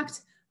CARES Act,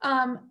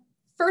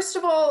 first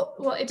of all,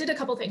 well, it did a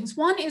couple things.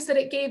 One is that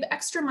it gave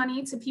extra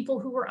money to people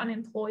who were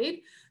unemployed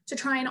to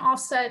try and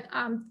offset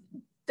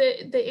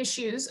the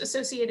issues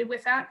associated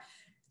with that.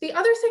 The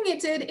other thing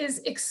it did is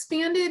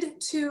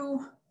expanded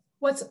to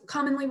what's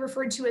commonly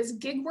referred to as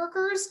gig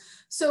workers.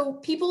 So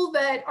people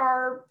that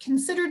are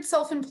considered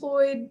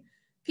self-employed,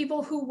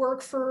 people who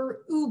work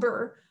for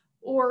Uber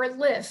or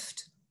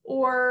Lyft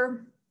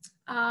or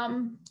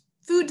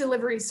food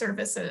delivery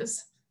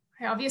services.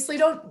 I obviously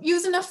don't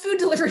use enough food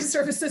delivery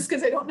services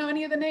because I don't know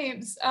any of the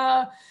names.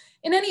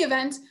 In any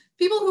event,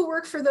 people who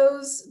work for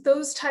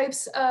those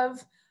types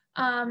of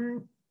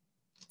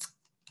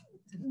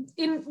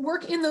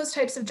work in those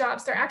types of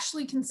jobs, they're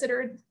actually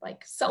considered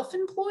like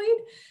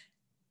self-employed.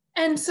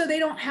 And so they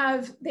don't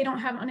have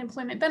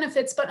unemployment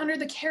benefits, but under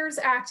the CARES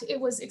Act, it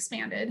was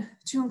expanded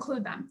to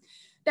include them.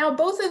 Now,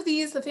 both of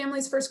these, the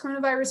Families First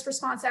Coronavirus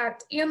Response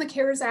Act and the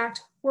CARES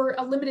Act, were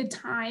a limited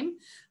time.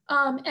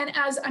 And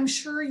as I'm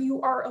sure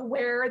you are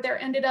aware, there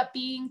ended up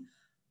being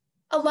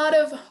a lot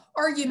of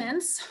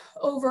arguments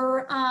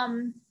over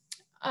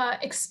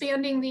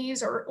expanding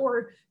these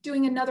or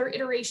doing another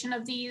iteration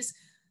of these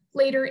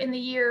later in the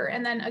year,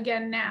 and then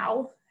again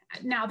now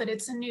that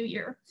it's a new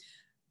year.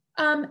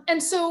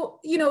 And so,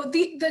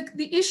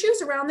 the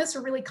issues around this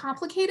are really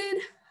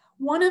complicated.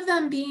 One of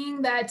them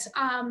being that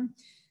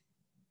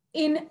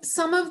in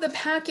some of the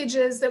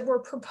packages that were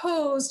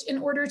proposed in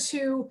order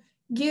to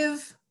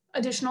give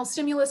additional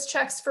stimulus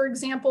checks, for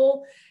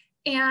example,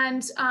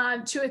 and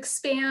to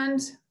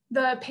expand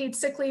the paid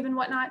sick leave and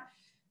whatnot,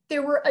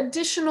 there were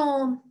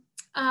additional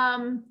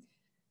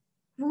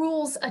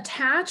rules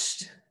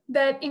attached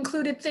that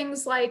included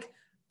things like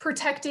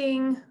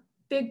protecting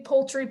big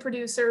poultry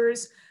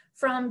producers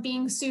from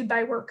being sued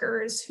by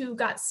workers who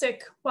got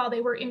sick while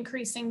they were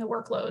increasing the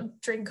workload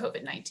during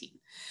COVID-19.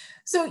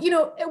 So,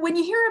 when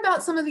you hear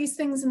about some of these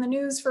things in the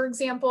news, for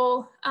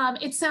example,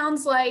 it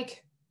sounds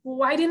like, well,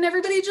 why didn't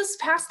everybody just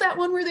pass that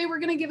one where they were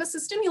going to give us a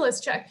stimulus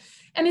check?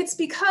 And it's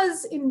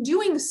because in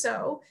doing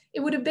so,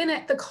 it would have been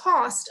at the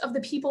cost of the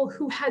people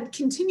who had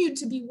continued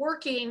to be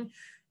working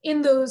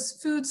in those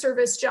food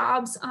service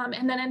jobs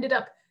and then ended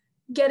up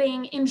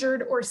getting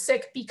injured or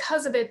sick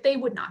because of it. They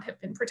would not have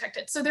been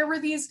protected. So there were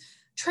these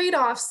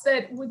trade-offs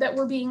that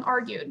were being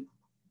argued.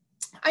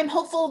 I'm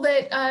hopeful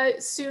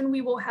that soon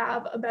we will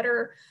have a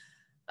better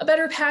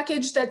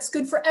package that's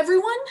good for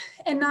everyone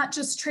and not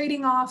just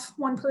trading off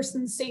one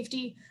person's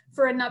safety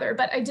for another.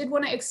 But I did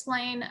want to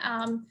explain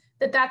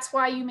that that's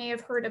why you may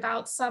have heard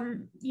about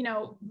some,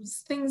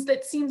 things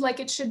that seemed like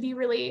it should be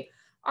really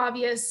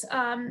obvious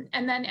and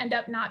then end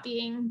up not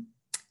being,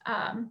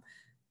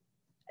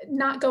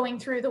 not going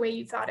through the way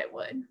you thought it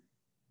would.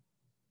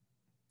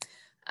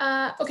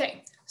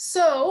 Okay,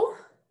 so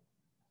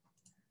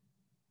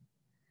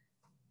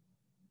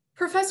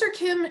Professor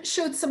Kim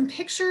showed some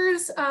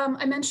pictures.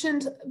 I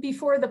mentioned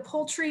before the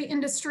poultry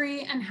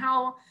industry and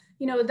how,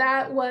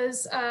 that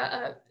was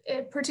a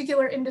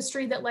particular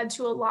industry that led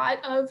to a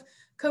lot of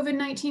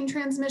COVID-19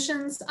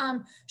 transmissions.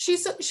 She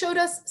showed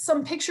us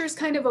some pictures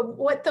kind of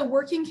what the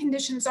working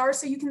conditions are.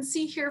 So you can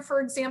see here,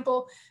 for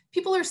example,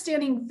 people are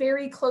standing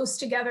very close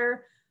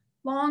together,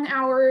 long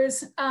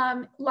hours,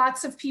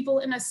 lots of people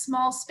in a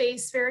small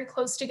space, very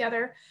close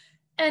together.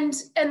 And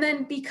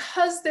then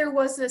because there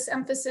was this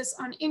emphasis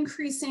on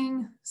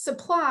increasing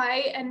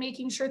supply and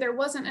making sure there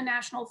wasn't a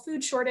national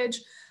food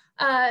shortage,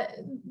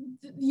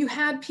 you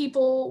had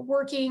people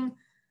working,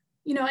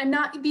 you know, and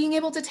not being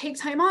able to take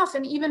time off.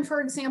 And even,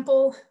 for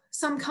example,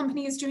 some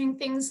companies doing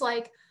things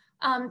like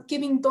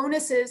giving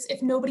bonuses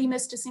if nobody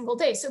missed a single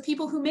day. So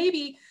people who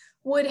maybe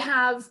would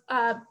have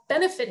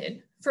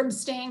benefited from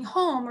staying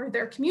home, or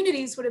their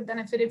communities would have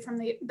benefited from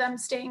them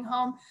staying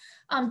home,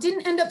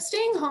 didn't end up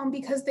staying home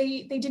because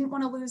they didn't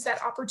want to lose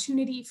that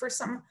opportunity for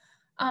some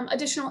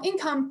additional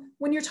income.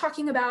 When you're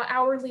talking about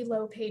hourly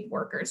low paid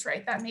workers,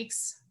 right? That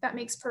makes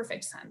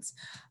perfect sense.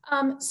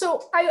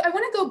 So I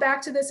want to go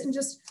back to this and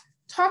just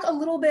talk a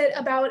little bit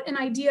about an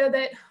idea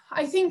that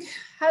I think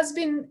has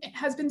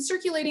been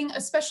circulating,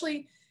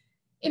 especially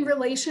in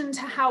relation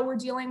to how we're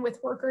dealing with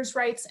workers'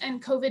 rights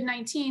and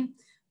COVID-19,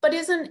 but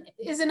is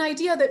an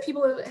idea that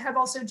people have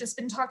also just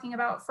been talking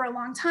about for a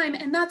long time,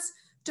 and that's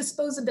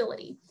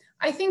disposability.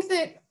 I think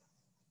that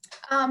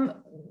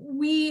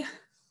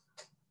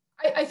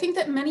I think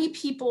that many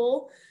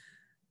people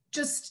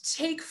just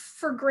take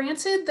for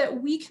granted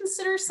that we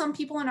consider some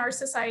people in our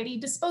society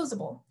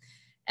disposable.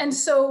 And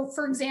so,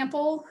 for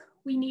example,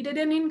 we needed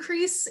an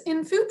increase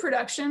in food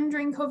production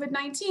during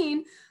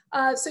COVID-19.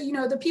 So, you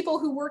know, the people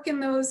who work in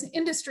those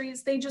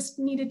industries, they just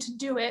needed to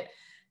do it.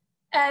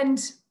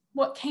 And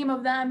what came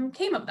of them,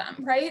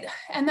 right?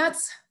 And that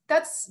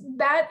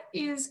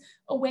is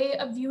a way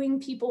of viewing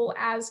people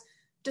as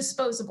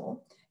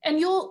disposable. And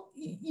you'll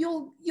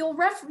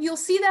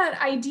see that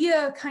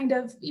idea kind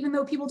of, even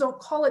though people don't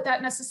call it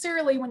that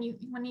necessarily, when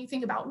you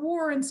think about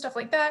war and stuff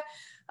like that,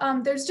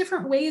 there's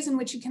different ways in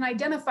which you can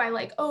identify,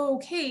 like, oh,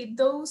 okay,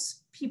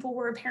 those people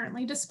were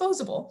apparently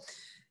disposable.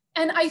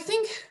 And I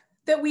think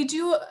that we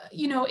do,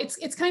 you know,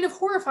 it's kind of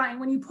horrifying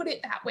when you put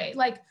it that way.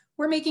 Like,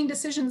 we're making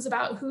decisions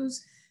about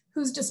who's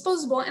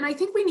disposable. And I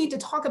think we need to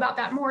talk about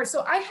that more.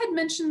 So I had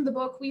mentioned the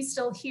book We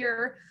Still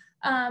Here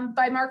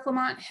by Mark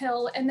Lamont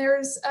Hill. And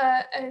there's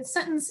a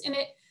sentence in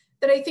it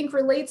that I think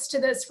relates to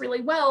this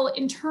really well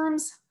in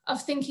terms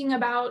of thinking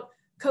about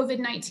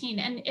COVID-19.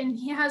 And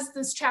he has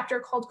this chapter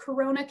called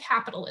Corona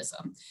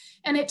Capitalism.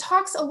 And it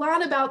talks a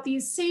lot about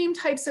these same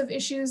types of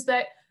issues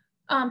that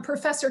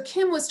Professor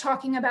Kim was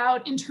talking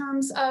about in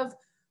terms of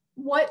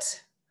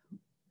what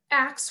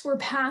acts were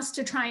passed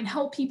to try and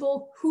help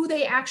people, who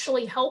they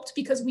actually helped,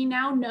 because we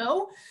now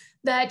know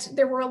that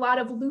there were a lot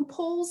of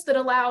loopholes that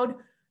allowed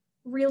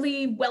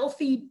really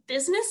wealthy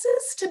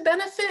businesses to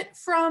benefit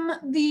from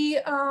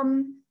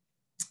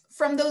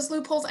those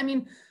loopholes. I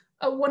mean,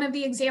 one of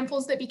the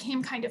examples that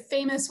became kind of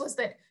famous was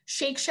that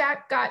Shake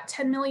Shack got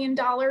 $10 million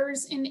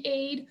in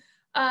aid,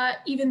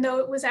 even though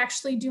it was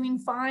actually doing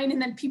fine.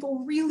 And then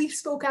people really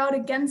spoke out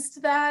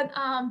against that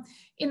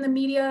in the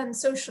media and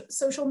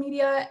social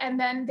media. And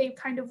then they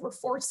kind of were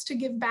forced to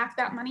give back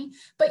that money.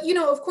 But, you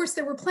know, of course,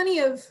 there were plenty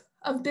of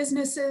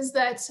businesses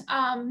that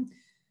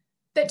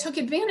took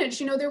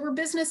advantage. You know, there were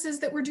businesses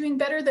that were doing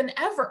better than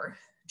ever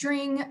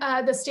during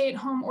the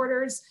stay-at-home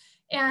orders,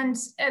 and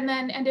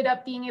then ended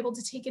up being able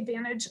to take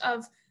advantage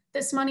of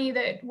this money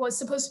that was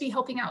supposed to be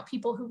helping out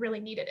people who really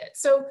needed it.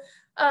 So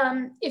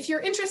if you're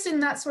interested in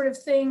that sort of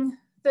thing,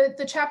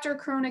 the chapter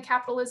Corona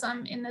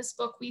Capitalism in this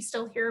book, We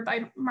Still Here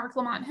by Mark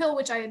Lamont Hill,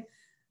 which I had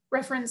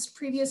referenced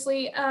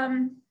previously,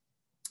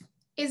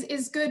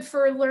 is good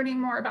for learning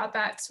more about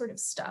that sort of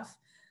stuff.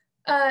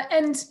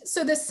 And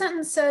so this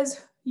sentence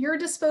says, your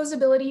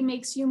disposability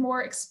makes you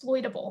more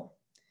exploitable.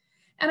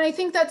 And I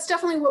think that's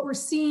definitely what we're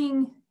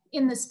seeing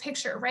in this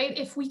picture, right?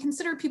 If we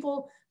consider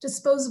people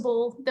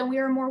disposable, then we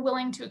are more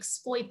willing to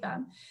exploit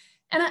them.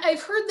 And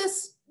I've heard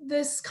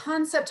this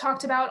concept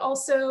talked about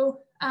also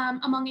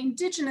among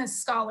Indigenous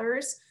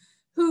scholars,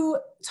 who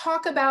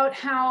talk about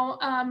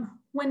how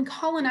when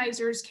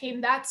colonizers came,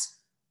 that's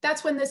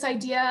when this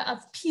idea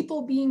of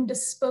people being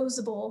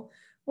disposable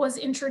was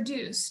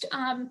introduced.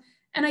 And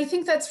I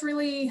think that's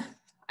really,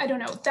 I don't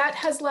know, that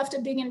has left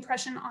a big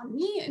impression on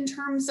me in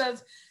terms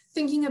of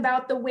thinking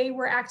about the way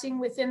we're acting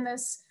within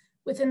this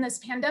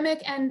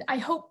pandemic. And I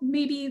hope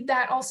maybe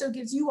that also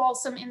gives you all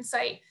some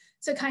insight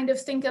to kind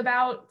of think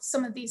about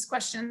some of these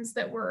questions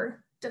that we're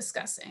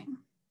discussing.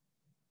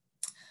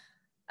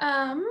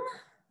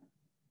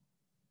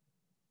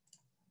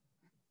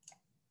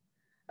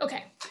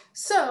 Okay,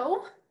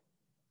 so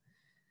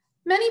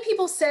many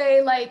people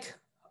say, like,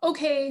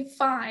 okay,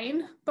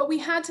 fine, but we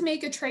had to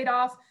make a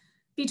trade-off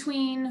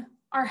between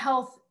our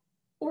health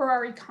or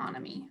our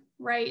economy,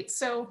 right?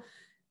 So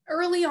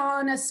early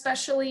on,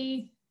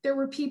 especially, there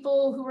were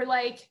people who were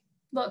like,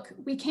 look,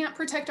 we can't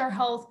protect our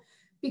health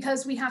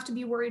because we have to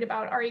be worried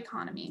about our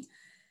economy.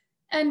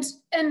 And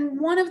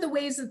one of the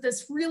ways that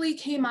this really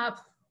came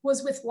up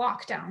was with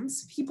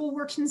lockdowns. People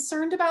were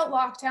concerned about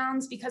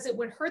lockdowns because it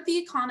would hurt the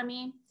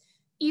economy,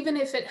 even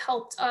if it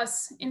helped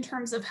us in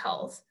terms of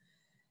health.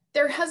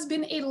 There has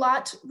been a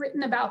lot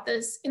written about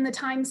this in the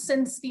time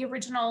since the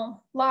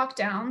original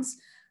lockdowns.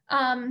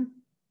 And,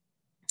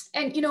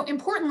 you know,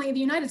 importantly, the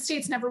United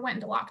States never went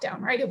into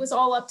lockdown, right? It was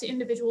all up to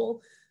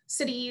individual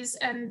cities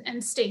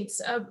and states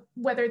of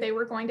whether they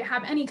were going to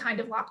have any kind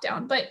of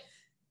lockdown. But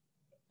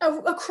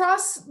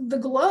across the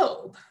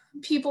globe,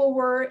 people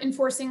were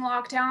enforcing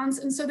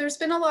lockdowns. And so there's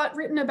been a lot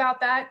written about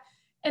that.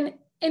 And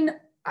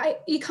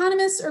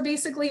economists are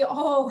basically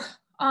all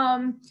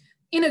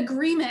in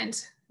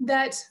agreement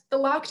that the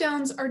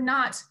lockdowns are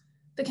not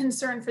the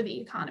concern for the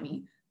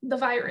economy. The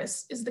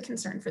virus is the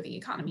concern for the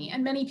economy,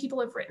 and many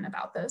people have written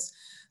about this.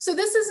 So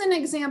this is an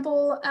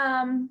example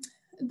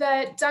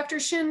that Dr.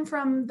 Shin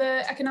from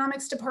the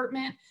economics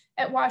department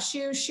at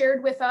WashU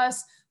shared with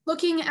us,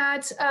 looking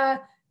at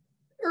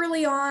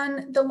early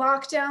on the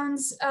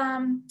lockdowns,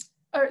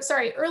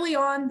 early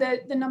on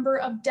the number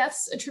of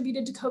deaths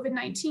attributed to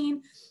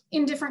COVID-19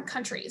 in different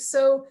countries.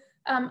 So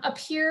up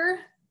here,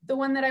 the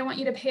one that I want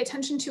you to pay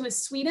attention to is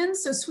Sweden.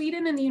 So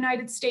Sweden and the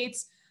United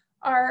States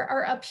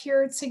are up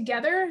here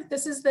together.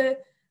 This is the,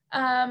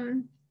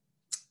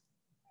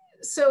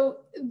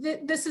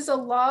 this is a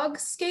log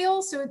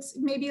scale. So it's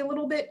maybe a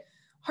little bit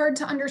hard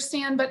to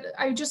understand, but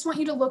I just want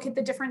you to look at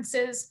the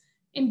differences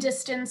in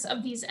distance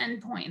of these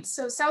endpoints.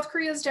 So South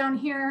Korea is down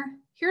here.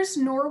 Here's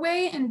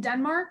Norway and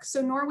Denmark.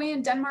 So Norway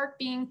and Denmark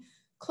being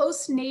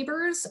close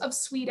neighbors of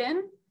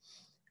Sweden.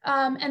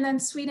 And then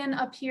Sweden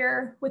up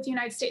here with the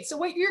United States. So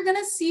what you're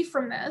gonna see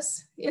from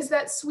this is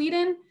that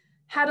Sweden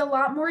had a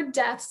lot more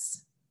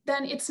deaths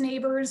than its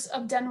neighbors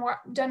of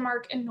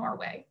Denmark and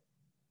Norway.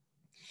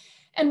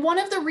 And one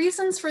of the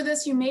reasons for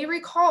this, you may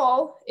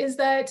recall, is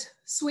that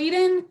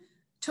Sweden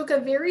took a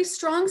very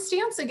strong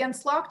stance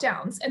against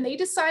lockdowns, and they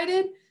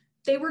decided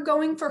they were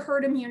going for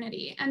herd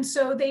immunity. And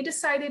so they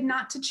decided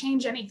not to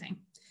change anything.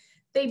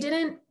 They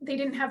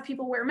didn't have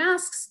people wear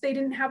masks. They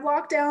didn't have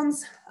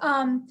lockdowns.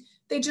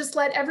 They just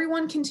let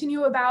everyone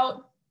continue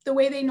about the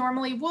way they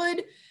normally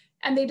would.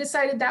 And they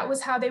decided that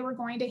was how they were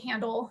going to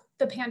handle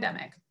the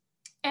pandemic.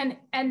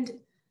 And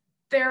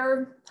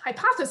their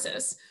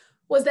hypothesis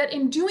was that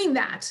in doing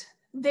that,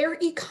 their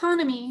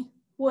economy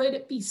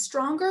would be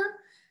stronger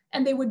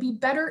and they would be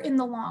better in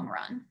the long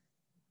run.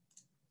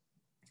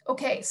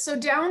 Okay, so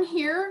down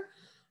here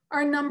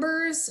are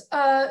numbers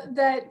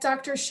that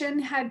Dr. Shin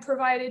had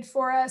provided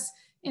for us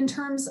in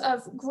terms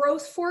of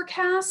growth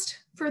forecast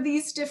for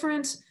these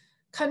different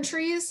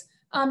countries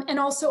and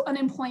also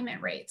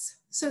unemployment rates.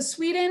 So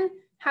Sweden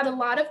had a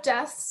lot of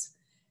deaths.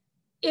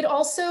 It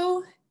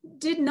also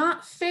did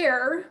not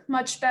fare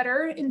much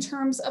better in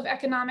terms of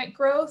economic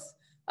growth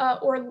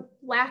or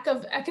lack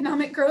of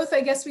economic growth,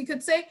 I guess we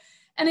could say.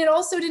 And it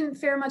also didn't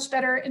fare much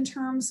better in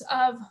terms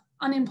of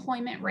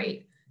unemployment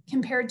rate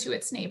compared to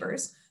its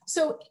neighbors.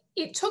 So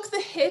it took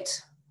the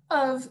hit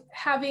of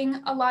having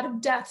a lot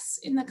of deaths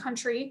in the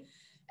country,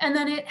 and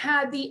then it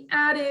had the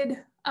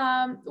added,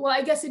 well,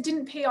 I guess it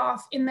didn't pay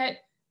off in that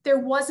there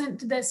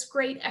wasn't this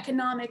great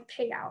economic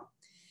payout.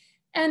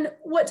 And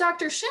what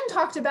Dr. Shin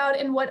talked about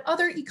and what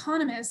other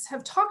economists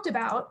have talked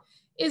about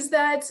is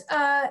that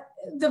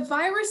the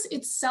virus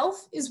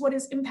itself is what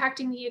is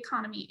impacting the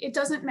economy. It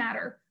doesn't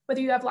matter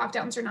whether you have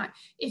lockdowns or not.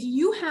 If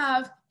you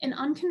have an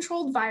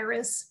uncontrolled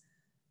virus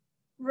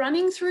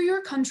running through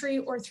your country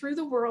or through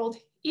the world,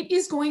 it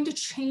is going to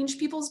change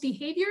people's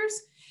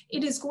behaviors.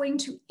 It is going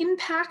to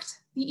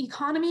impact the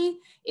economy.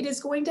 It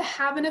is going to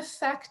have an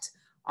effect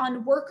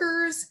on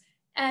workers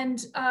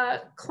and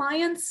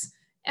clients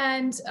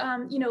and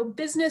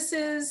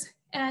businesses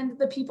and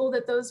the people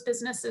that those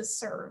businesses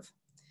serve.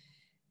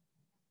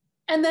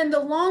 And then the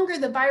longer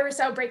the virus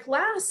outbreak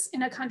lasts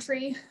in a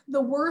country,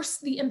 the worse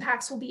the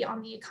impacts will be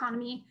on the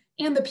economy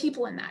and the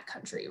people in that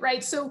country,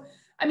 right? So,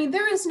 I mean,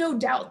 there is no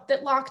doubt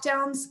that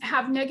lockdowns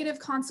have negative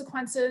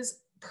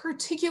consequences,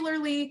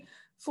 particularly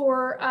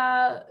for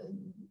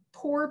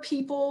poor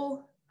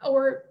people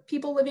or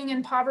people living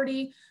in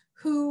poverty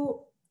who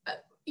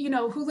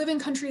live in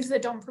countries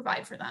that don't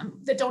provide for them,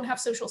 that don't have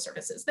social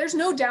services. There's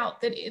no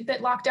doubt that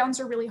lockdowns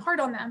are really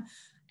hard on them,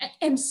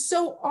 and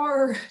so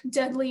are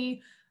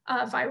deadly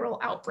viral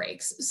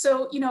outbreaks.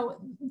 So,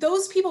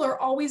 those people are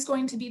always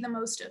going to be the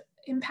most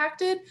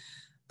impacted,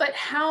 but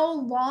how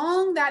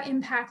long that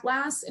impact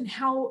lasts and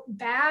how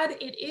bad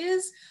it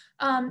is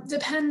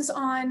depends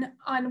on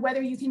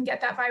whether you can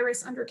get that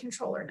virus under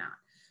control or not.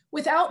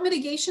 Without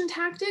mitigation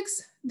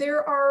tactics,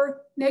 there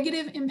are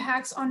negative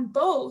impacts on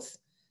both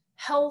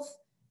health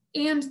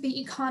and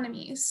the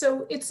economy.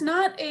 So it's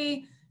not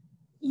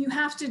you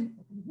have to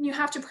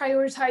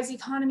prioritize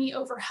economy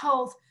over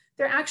health.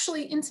 They're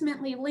actually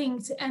intimately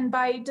linked. And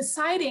by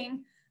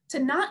deciding to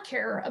not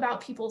care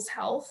about people's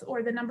health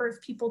or the number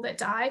of people that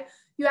die,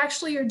 you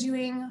actually are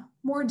doing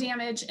more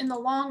damage in the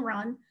long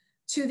run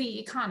to the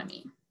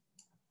economy.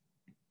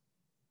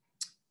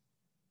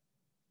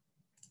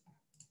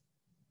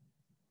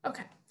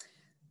 Okay.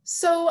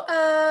 So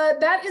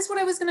that is what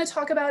I was going to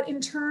talk about in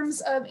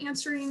terms of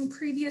answering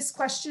previous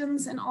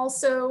questions and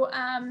also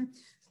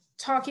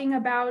talking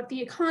about the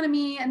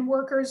economy and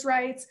workers'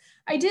 rights.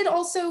 I did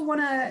also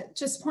want to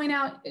just point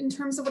out in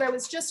terms of what I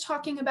was just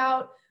talking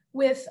about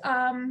with,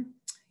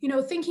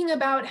 thinking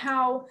about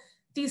how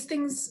these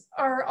things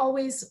are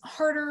always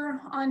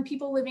harder on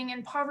people living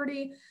in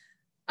poverty,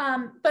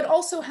 but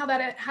also how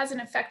that has an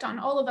effect on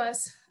all of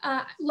us.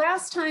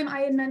 Last time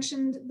I had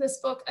mentioned this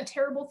book, A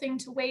Terrible Thing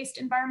to Waste,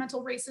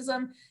 Environmental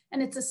Racism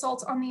and Its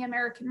Assault on the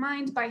American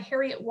Mind by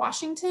Harriet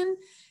Washington.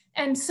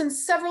 And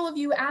since several of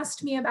you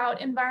asked me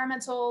about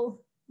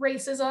environmental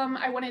racism,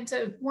 I wanted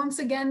to once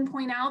again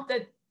point out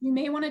that you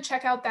may want to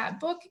check out that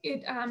book.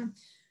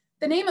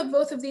 The name of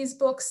both of these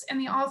books and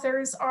the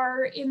authors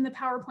are in the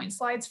PowerPoint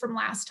slides from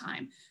last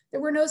time. There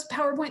were no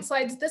PowerPoint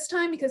slides this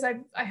time because I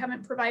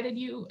haven't provided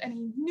you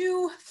any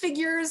new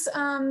figures,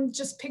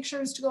 just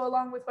pictures to go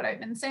along with what I've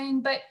been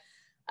saying. But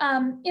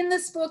in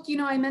this book,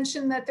 I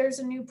mentioned that there's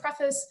a new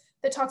preface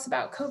that talks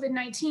about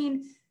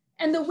COVID-19.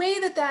 And the way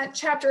that that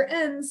chapter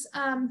ends,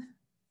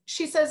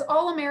 she says,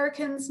 all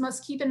Americans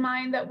must keep in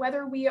mind that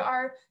whether we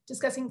are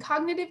discussing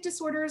cognitive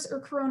disorders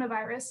or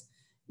coronavirus,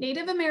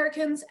 Native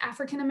Americans,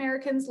 African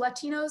Americans,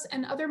 Latinos,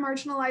 and other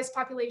marginalized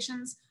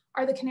populations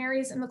are the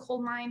canaries in the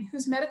coal mine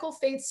whose medical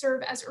faiths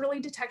serve as early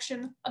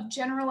detection of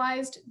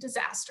generalized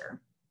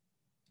disaster.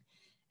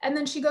 And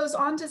then she goes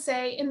on to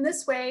say, in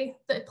this way,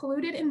 the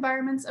polluted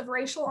environments of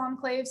racial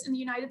enclaves in the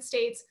United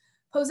States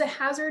pose a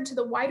hazard to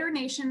the wider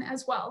nation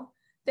as well,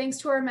 thanks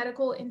to our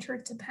medical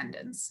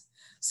interdependence.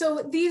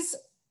 So these,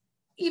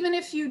 even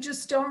if you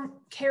just don't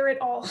care at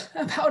all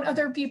about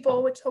other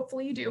people, which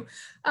hopefully you do,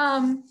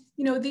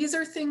 these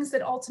are things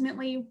that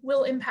ultimately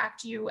will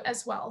impact you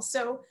as well.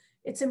 So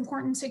it's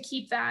important to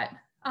keep that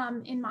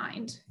in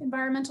mind.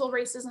 Environmental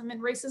racism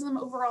and racism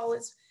overall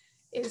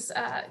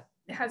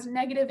has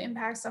negative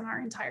impacts on our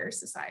entire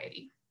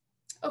society.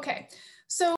 Okay, so